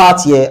down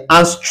part here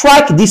and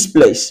strike this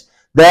place,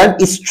 then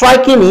it's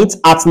striking it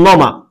at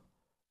normal.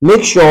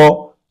 Make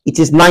sure it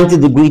is 90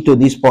 degrees to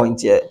this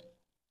point here.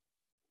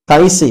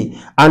 Can you see?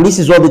 And this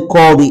is what we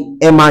call the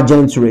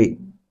emergent ray.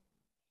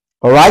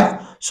 All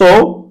right.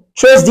 So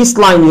trace this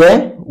line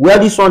here where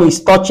this one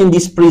is touching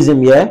this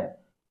prism here.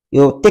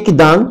 You take it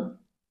down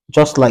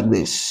just like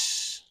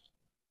this.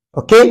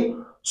 Okay.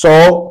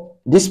 So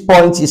this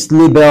point is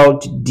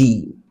labeled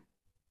D.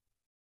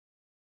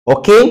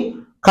 Okay.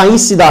 Can you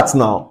see that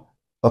now?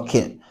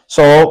 Okay.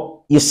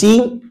 So you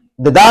see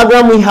the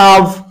diagram we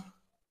have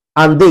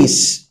and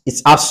this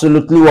is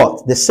absolutely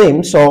what? The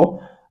same. So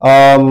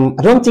I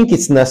don't think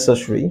it's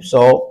necessary.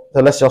 So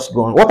let's just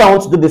go on. What I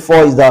want to do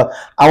before is that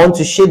I want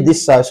to shade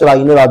this side so that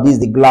you know that this is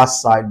the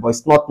glass side, but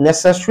it's not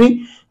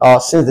necessary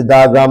since the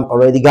diagram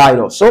already guides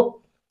us.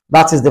 So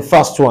that is the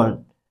first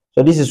one.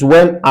 So this is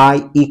when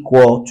I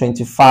equal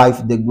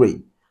 25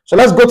 degree. So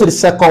let's go to the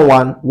second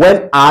one.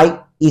 When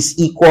I is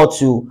equal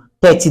to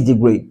 30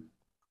 degree.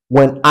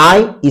 When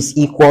I is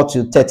equal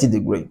to 30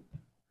 degree.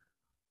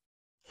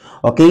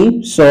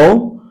 Okay,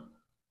 so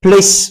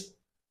place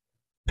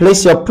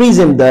your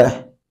prism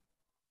there.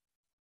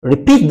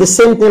 Repeat the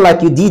same thing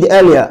like you did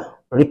earlier.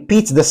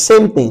 Repeat the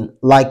same thing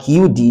like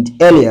you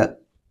did earlier.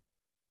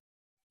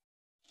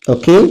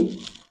 Okay.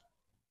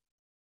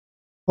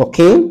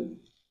 Okay.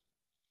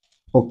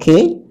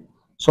 Okay.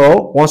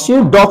 So once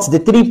you dot the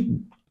three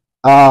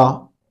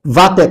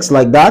vertex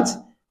like that,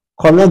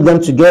 connect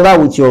them together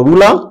with your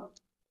ruler.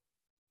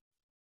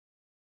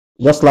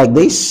 Just like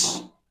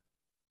this.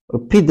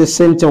 Repeat the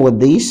same thing with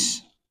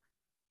this.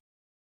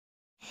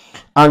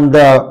 And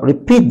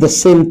repeat the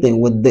same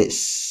thing with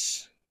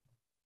this.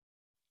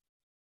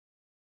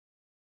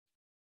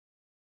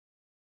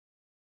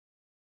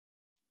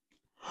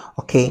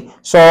 Okay,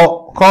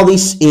 so call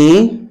this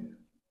A,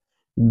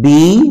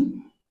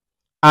 B,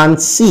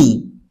 and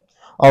C.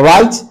 All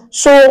right,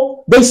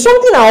 so there's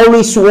something I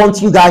always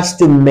want you guys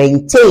to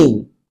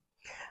maintain,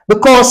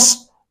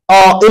 because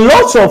a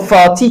lot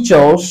of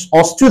teachers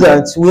or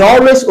students, we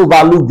always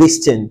overlook this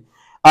thing.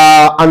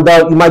 And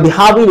you might be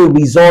having a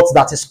result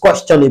that is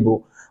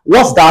questionable.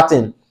 What's that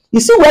thing? You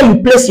see where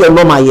you place your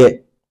number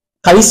here?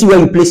 Can you see where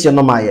you place your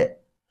number here?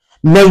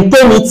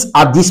 Maintain it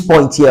at this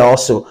point here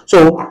also.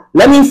 So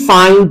let me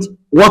find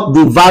what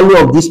the value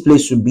of this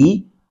place should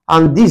be.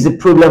 And this is the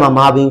problem I'm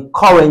having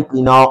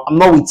currently now. I'm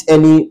not with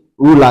any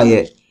ruler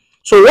here.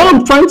 So what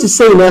I'm trying to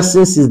say in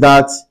essence is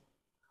that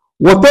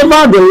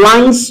whatever the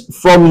lines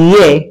from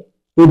here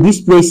to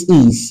this place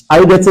is, are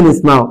you getting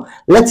it now?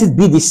 Let it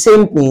be the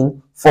same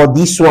thing for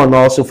this one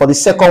also, for the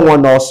second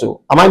one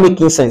also. Am I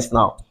making sense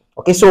now?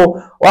 Okay, so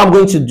what I'm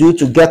going to do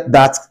to get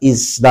that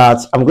is that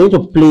I'm going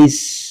to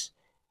place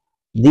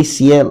this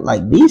here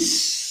like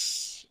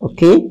this.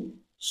 Okay,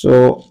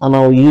 so and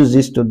I'll use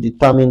this to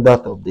determine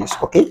that of this.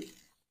 Okay,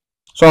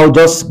 so I'll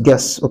just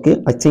guess.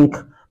 Okay, I think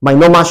my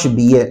number should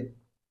be here.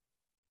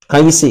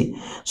 Can you see?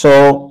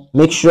 So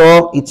make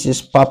sure it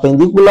is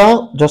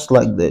perpendicular just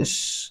like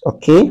this.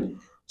 Okay,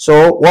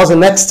 so what's the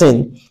next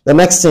thing? The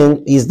next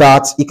thing is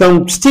that you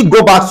can still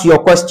go back to your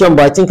question,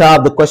 but I think I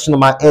have the question on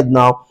my head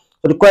now.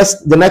 So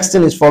the next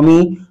thing is for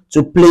me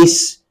to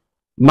place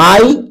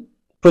my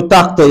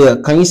protractor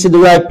here. Can you see the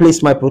way I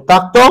place my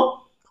protractor?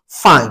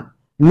 Fine.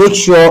 Make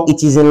sure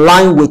it is in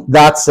line with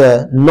that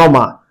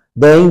normal.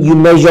 Then you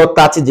measure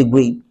 30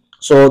 degree.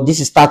 So this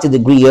is 30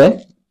 degree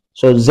here.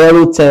 So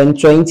 0, 10,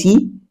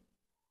 20,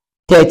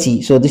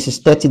 30. So this is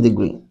 30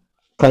 degree.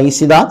 Can you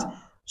see that?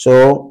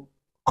 So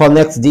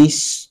connect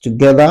this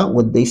together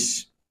with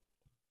this.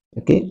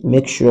 Okay,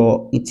 make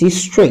sure it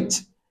is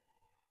straight.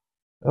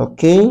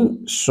 Okay,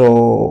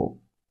 so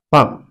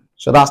bam.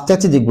 So that's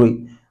 30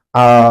 degree.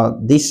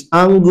 This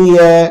angle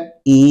here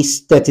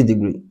is 30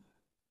 degree.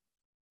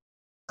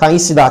 Can you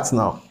see that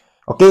now?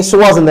 Okay, so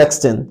what's the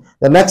next thing?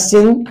 The next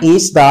thing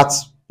is that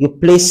you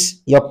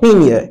place your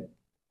pin here.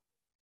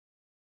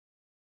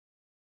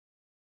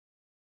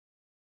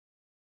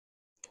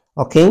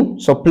 Okay,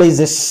 so place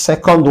this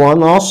second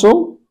one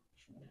also.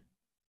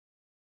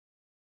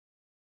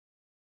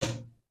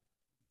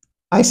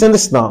 I send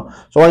this now.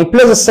 So when you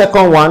place the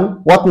second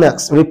one, what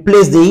next?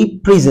 Replace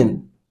the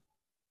prism.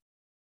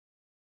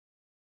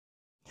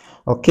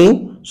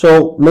 Okay,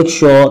 so make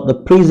sure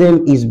the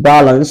prism is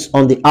balanced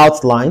on the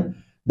outline.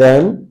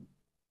 Then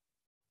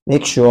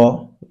make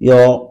sure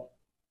your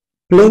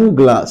plain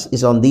glass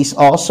is on this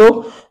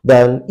also.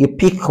 Then you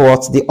pick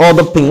what the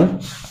other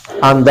pin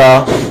and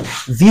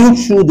view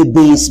through the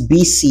base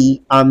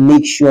BC and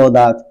make sure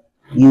that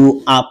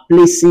you are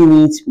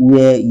placing it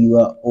where you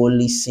are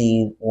only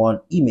seeing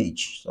one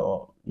image.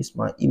 So this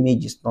my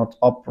image is not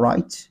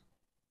upright.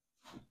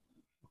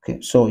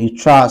 Okay, so you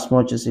try as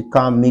much as you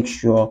can, make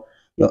sure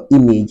your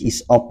image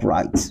is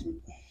upright.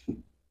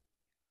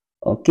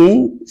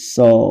 Okay,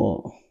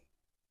 so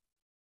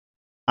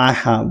I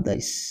have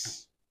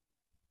this.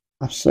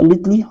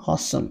 Absolutely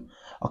awesome.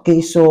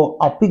 Okay, so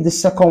I'll pick the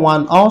second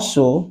one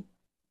also,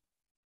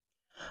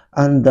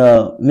 and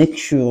make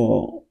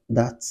sure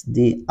that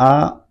they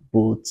are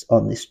both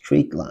on a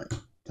straight line,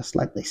 just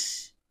like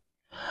this.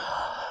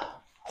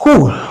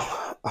 Cool.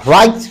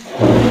 Right.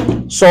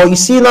 So you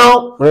see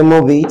now,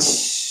 remove it,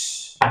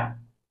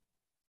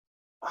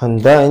 and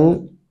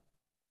then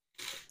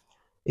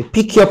you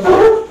pick your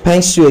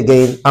pencil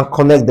again and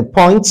connect the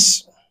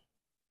points.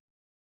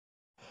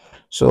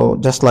 So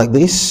just like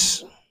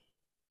this.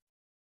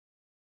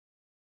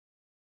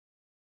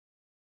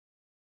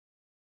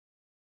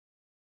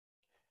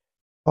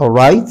 All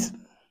right.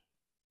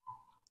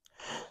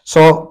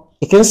 So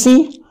you can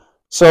see.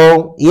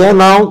 So here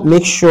now,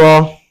 make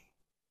sure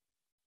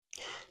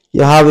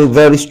you have a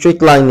very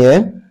straight line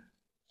here.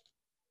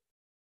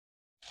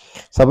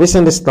 So based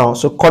on this now,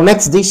 so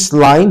connect this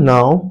line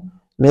now.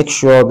 Make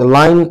sure the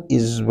line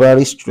is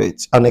very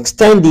straight and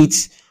extend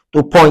it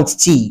to point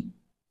T.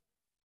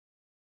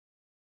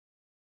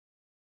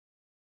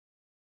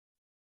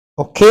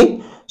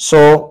 Okay,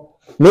 so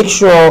make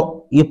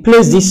sure you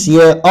place this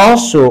here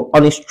also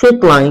on a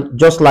straight line,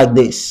 just like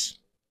this.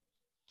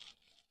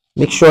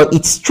 Make sure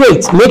it's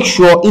straight. Make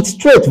sure it's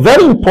straight.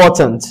 Very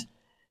important.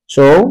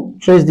 So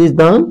trace this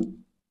down.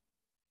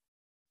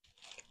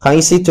 Can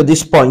you see to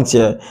this point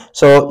here?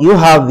 So you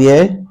have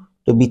here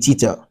to be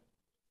theta.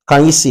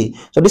 Can you see?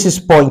 So this is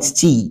point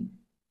T,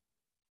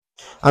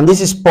 and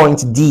this is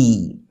point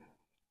D.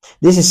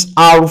 This is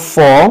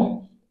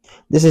R4.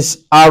 This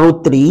is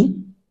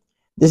R3.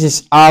 This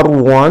is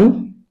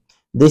R1.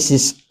 This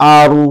is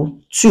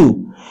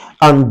R2.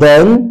 And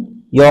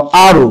then your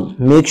arrow,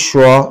 make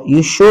sure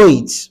you show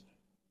it.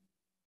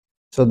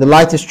 So the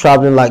light is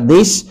traveling like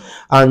this.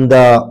 And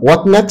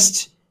what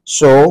next?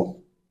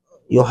 So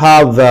you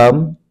have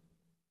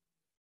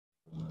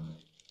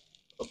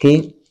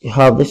okay, you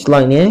have this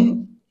line here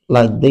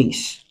like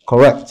this.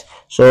 Correct.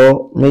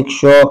 So make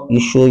sure you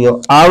show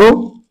your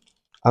arrow,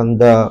 and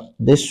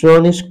this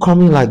one is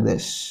coming like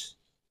this.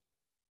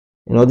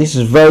 You know, this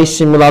is very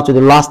similar to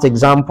the last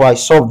example I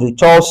solved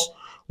with us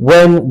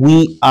when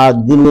we are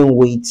dealing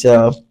with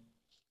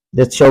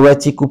the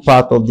theoretical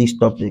part of this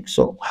topic.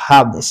 So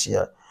have this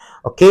here.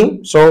 Okay,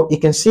 so you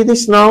can see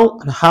this now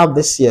and have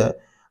this here.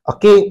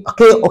 Okay.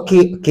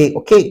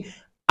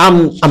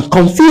 I'm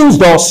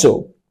confused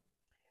also.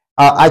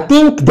 I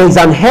think there's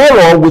an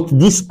error with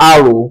this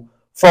arrow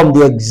from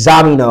the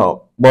examiner,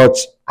 but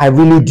I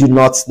really do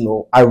not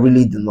know. I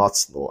really do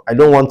not know. I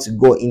don't want to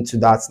go into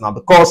that now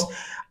because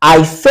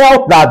I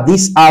felt that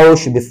this arrow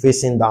should be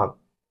facing down.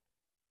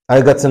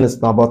 I got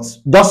this now, but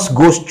just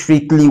go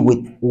strictly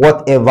with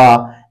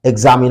whatever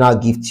examiner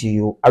gives to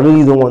you. I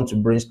really don't want to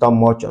brainstorm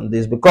much on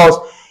this because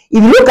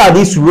if you look at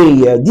this ray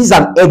here, this is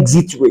an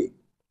exit ray.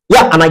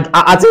 Yeah, and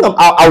I think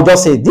I'll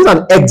just say this is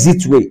an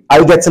exit ray.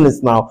 Are you getting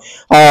it now?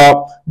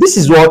 This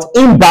is what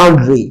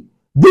inbound ray.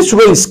 This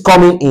ray is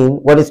coming in.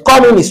 When it's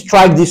coming, it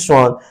strike this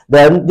one.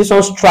 Then this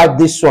one strike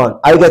this one.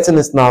 Are you getting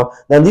this now?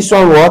 Then this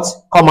one what?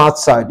 Come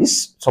outside. This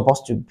is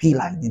supposed to be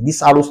like this.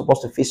 This arrow is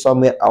supposed to face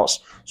somewhere else.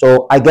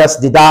 So I guess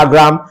the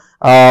diagram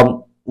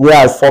where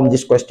I formed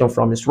this question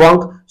from is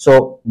wrong.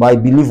 So but I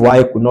believe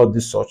WAEC could not do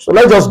such. So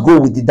let's just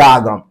go with the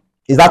diagram.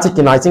 Is that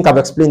okay? I think I've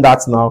explained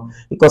that now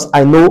because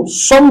I know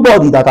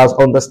somebody that has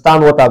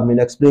understand what I've been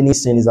explaining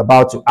since is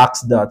about to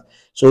ask that.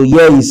 So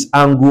here is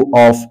angle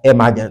of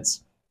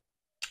emergence.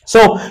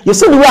 So you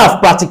see the way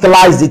I've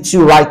practicalized the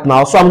two right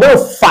now. So I'm going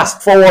to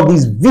fast forward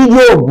this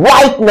video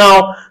right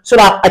now so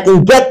that I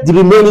can get the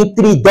remaining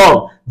three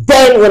done.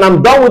 Then when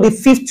I'm done with the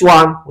fifth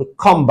one, we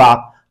come back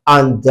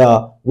and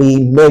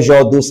we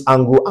measure those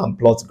angle and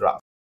plot graph.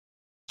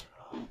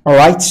 All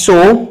right,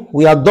 so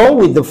we are done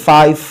with the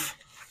 5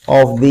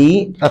 of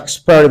the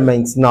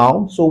experiments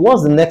now. So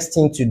what's the next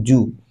thing to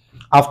do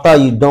after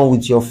you're done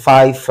with your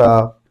 5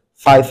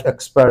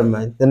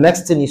 experiments? The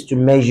next thing is to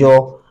measure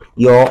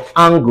your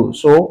angle.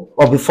 So,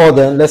 or before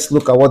then, let's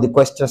look at what the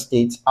question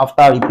states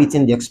after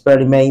repeating the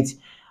experiment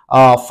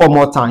 4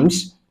 more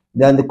times.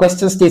 Then the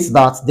question states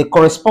that the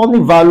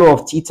corresponding value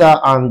of theta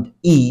and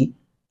E,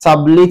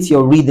 tabulate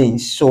your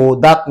readings. So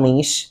that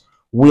means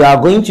we are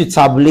going to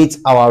tabulate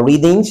our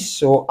readings.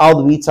 So how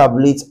do we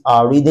tabulate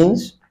our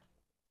readings?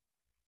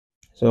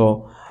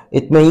 So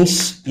it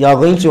means you are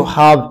going to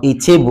have a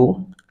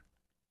table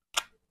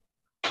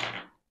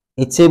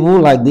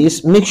like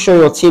this. Make sure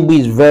your table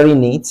is very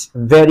neat,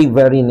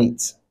 very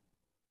neat.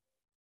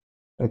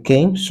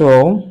 Okay,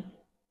 so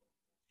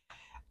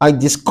I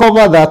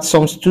discovered that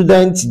some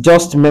students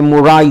just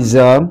memorize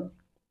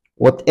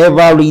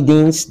whatever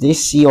readings they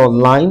see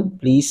online.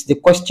 Please, the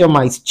question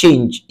might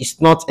change.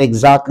 It's not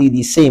exactly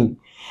the same.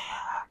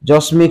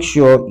 Just make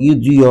sure you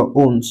do your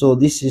own. So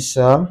this is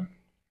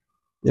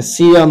the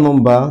serial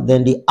number,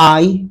 then the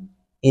I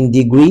in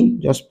degree.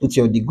 Just put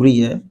your degree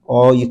here,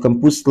 or you can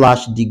put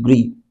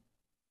 /degree.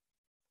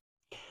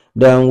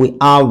 Then we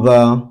have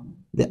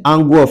the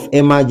angle of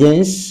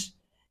emergence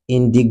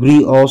in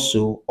degree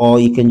also, or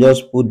you can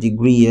just put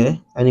degree here,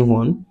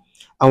 anyone.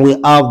 And we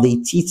have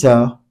the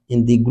theta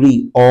in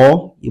degree,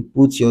 or you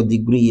put your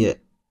degree here,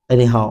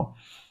 anyhow.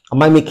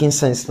 Am I making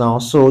sense now?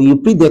 So you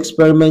repeat the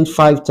experiment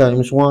 5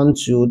 times. 1,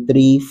 2,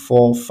 3,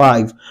 4,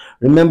 5.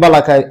 Remember,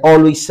 like I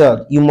always said,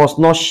 you must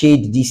not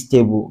shade this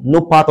table.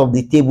 No part of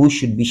the table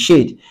should be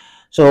shaded.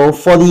 So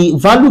for the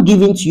value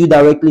given to you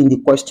directly in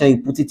the question, you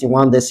put it in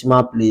one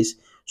decimal place.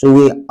 So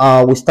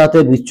we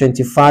started with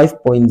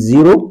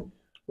 25.0.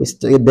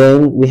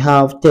 Then we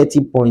have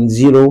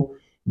 30.0.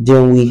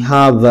 Then we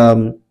have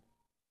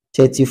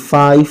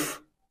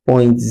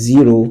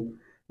 35.0.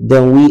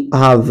 Then we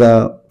have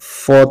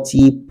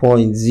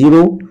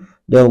 40.0.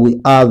 Then we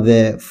have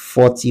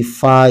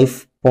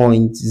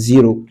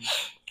 45.0.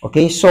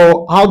 Okay,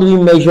 so how do we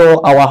measure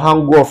our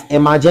angle of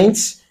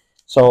emergence?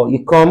 So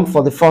you come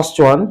for the first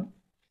one.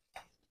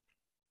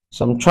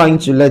 So I'm trying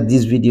to let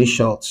this video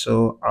short,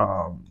 so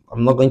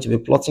I'm not going to be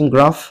plotting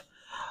graph.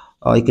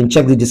 You can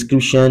check the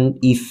description.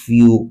 If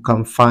you'll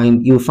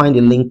find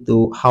a link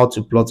to how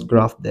to plot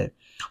graph there.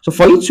 So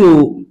for you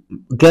to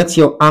get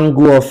your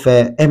angle of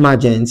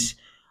emergence,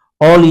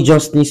 all you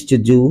just need to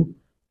do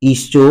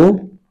is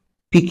to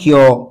pick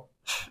your,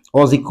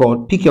 what's it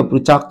called, pick your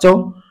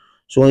protractor.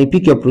 So when you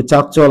pick your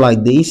protractor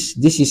like this,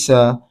 this is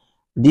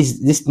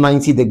this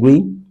 90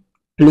 degree,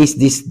 place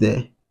this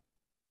there.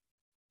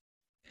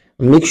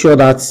 Make sure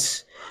that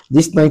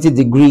this 90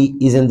 degree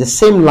is in the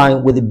same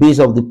line with the base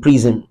of the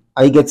prism.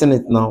 Are you getting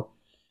it now?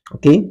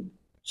 Okay,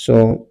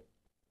 so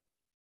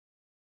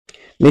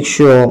make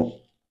sure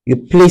you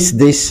place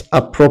this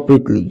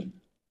appropriately.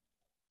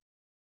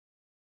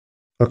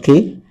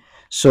 Okay,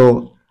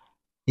 so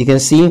you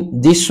can see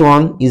this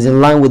one is in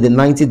line with the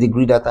 90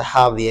 degree that I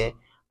have here,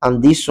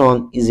 and this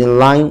one is in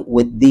line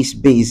with this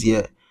base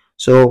here.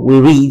 So we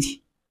read,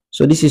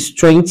 so this is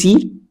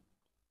 20.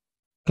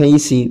 Can you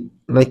see,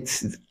 like,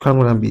 come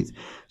on a bit.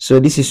 So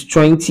this is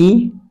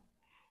 20,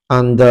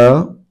 and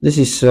this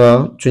is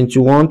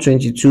 21,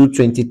 22,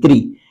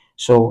 23.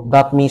 So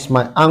that means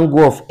my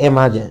angle of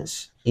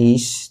emergence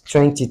is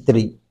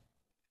 23.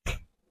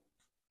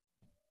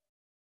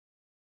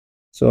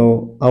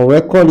 So I'll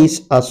record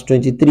this as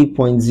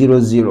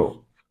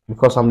 23.00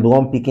 because I'm the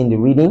one picking the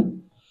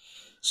reading.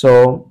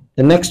 So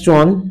the next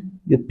one,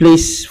 you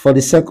place for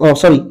the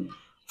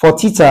for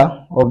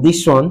theta of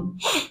this one.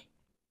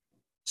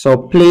 So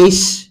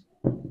place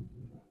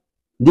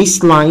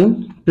this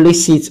line,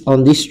 place it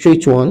on this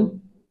straight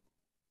one.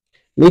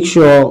 Make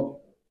sure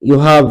you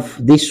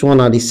have this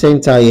one at the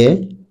center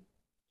here,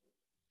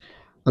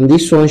 and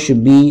this one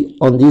should be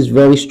on this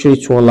very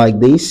straight one like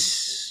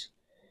this,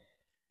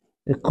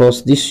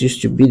 because this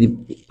used to be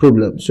the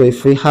problem. So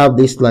if we have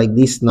this like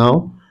this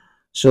now,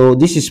 so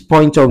this is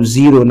point of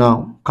 0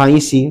 now. Can you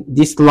see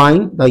this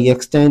line that you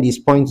extend is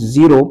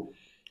 0.0?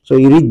 So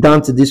you read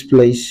down to this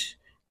place.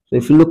 So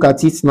if you look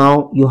at it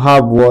now, you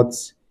have what?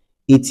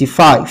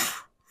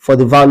 85 for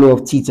the value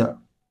of theta.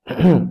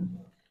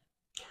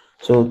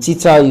 So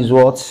theta is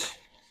what?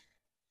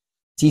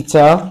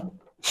 Theta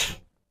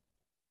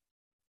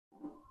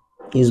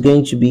is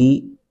going to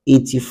be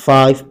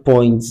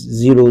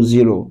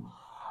 85.00.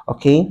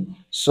 Okay,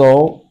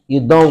 so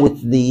you're done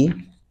with the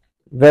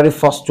very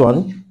first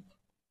one.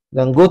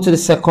 Then go to the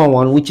second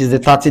one, which is the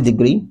 30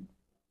 degree.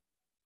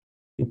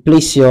 You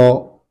place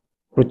your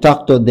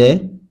protractor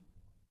there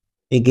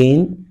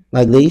again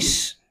like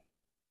this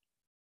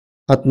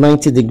at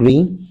 90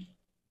 degree.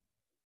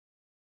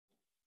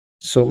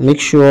 So make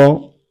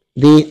sure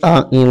they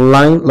are in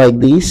line like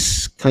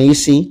this. Can you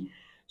see?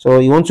 So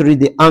you want to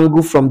read the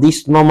angle from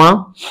this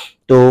normal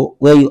to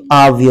where you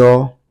have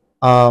your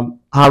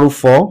arrow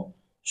for.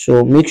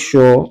 So make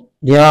sure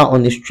they are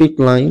on a straight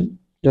line,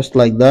 just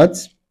like that.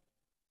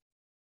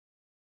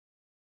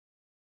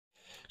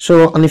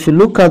 So, and if you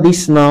look at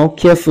this now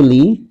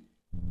carefully,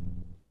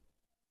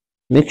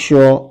 make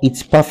sure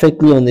it's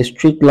perfectly on a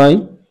straight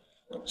line.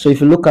 So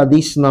if you look at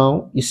this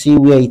now, you see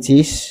where it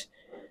is.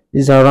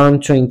 This is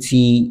around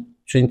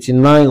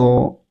 29,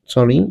 or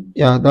sorry,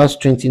 yeah, that's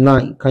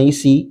 29. Can you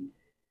see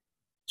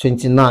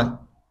 29?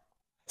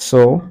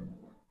 So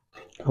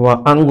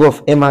our angle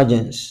of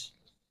emergence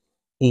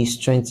is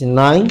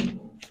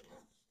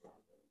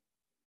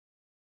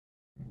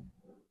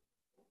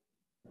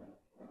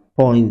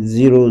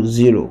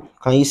 29.00.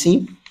 Can you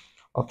see?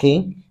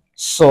 Okay,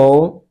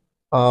 so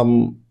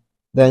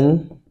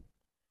then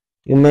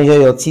you measure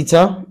your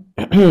theta.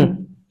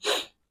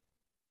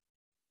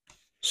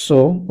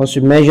 So once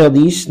you measure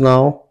this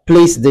now,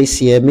 place this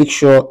here, make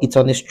sure it's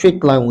on a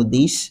straight line with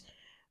this,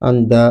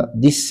 and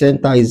this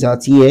center is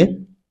at here.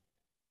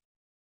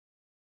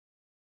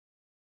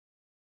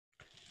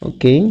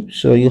 Okay,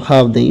 so you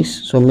have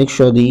this. So make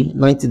sure the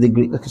 90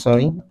 degree, okay,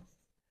 sorry,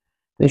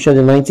 make sure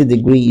the 90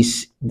 degree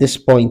is this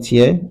point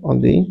here on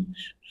the,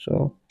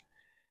 so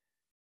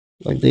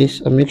like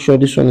this, and make sure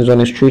this one is on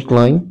a straight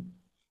line.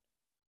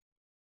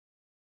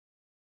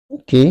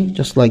 Okay,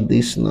 just like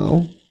this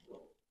now.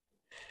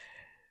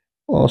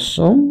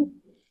 Awesome.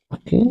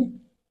 Okay,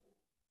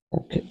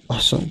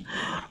 awesome.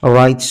 All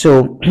right,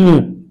 so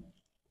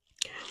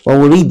when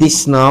we read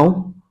this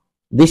now,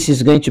 this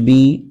is going to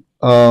be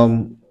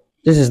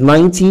this is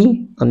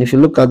 90, and if you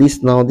look at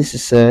this now, this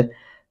is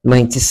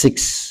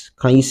 96.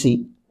 Can you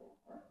see?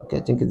 Okay,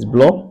 I think it's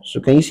blur. So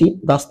can you see?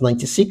 That's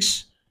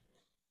 96.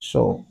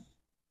 So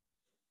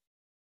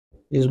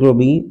it's going to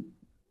be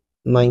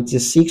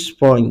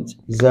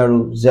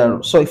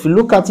 96.00. So if you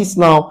look at it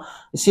now,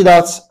 you see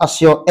that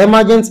as your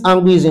emergent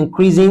angle is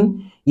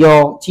increasing,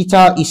 your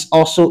theta is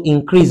also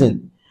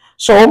increasing.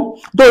 So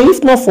though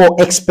if not for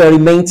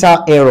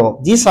experimental error,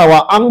 this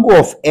our angle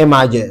of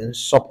emergence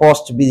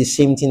supposed to be the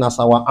same thing as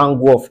our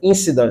angle of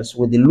incidence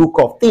with the look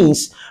of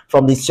things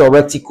from the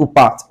theoretical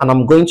part, and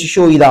I'm going to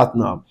show you that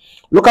now.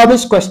 Look at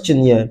this question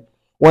here.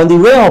 When the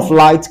ray of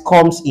light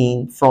comes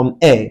in from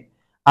A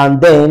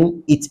and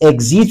then it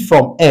exits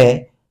from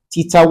A,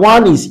 theta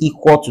 1 is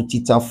equal to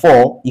theta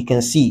 4. You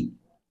can see.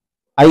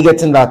 Are you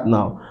getting that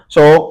now?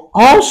 So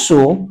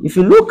also, if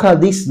you look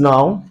at this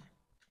now,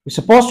 we're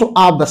supposed to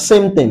have the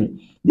same thing.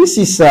 This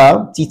is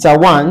theta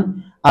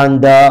 1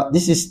 and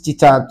this is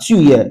theta 2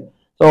 here.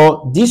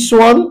 So this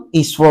one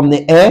is from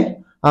the air,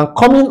 and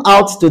coming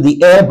out to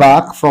the air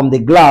back from the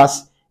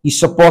glass is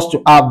supposed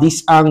to have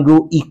this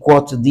angle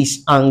equal to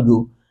this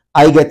angle.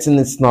 Are you getting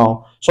it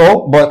now?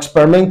 So, but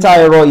experimental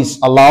error is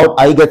allowed.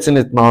 Are you getting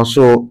it now?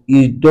 So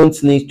you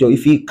don't need to,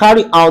 if you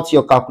carry out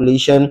your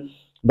calculation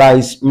that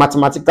is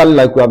mathematically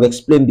like we have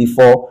explained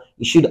before,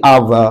 you should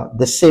have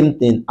the same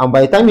thing, and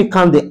by the time you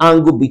count the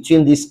angle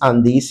between this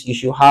and this, you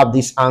should have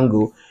this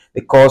angle,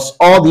 because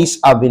all these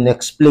have been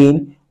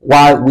explained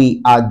while we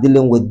are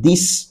dealing with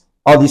this,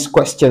 all these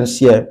questions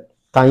here.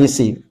 Can you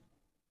see?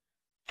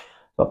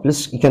 So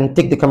please, you can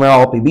take the camera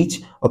up a bit.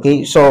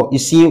 Okay, so you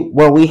see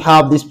where we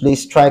have this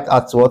place strike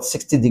at what,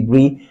 60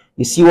 degree.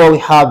 You see what we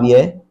have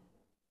here,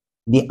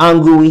 the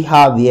angle we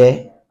have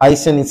here. I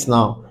send it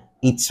now.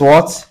 It's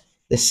what,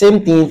 the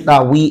same thing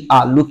that we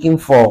are looking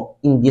for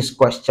in this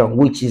question,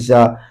 which is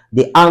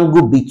the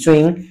angle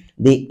between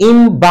the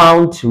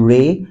inbound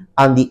ray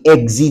and the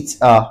exit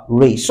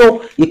ray.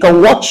 So you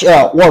can watch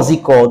what's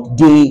it called,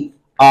 the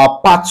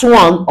part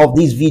 1 of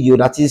this video,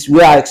 that is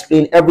where I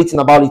explain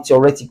everything about the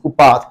theoretical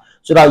part,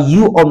 so that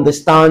you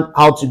understand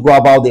how to go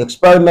about the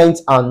experiment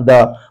and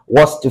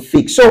what to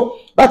fix. So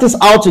that is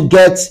how to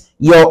get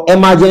your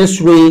emergence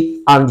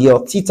ray and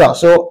your theta.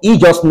 So you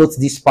just note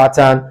this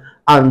pattern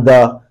and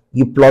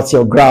you plot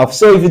your graph.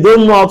 So if you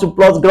don't know how to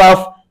plot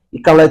graph,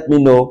 you can let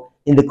me know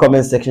in the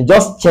comment section.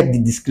 Just check the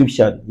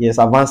description. Yes,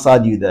 I've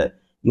answered you there.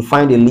 You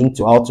find a link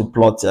to how to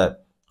plot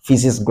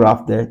physics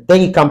graph there.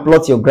 Then you can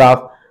plot your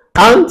graph,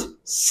 and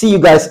see you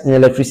guys in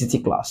electricity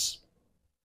class.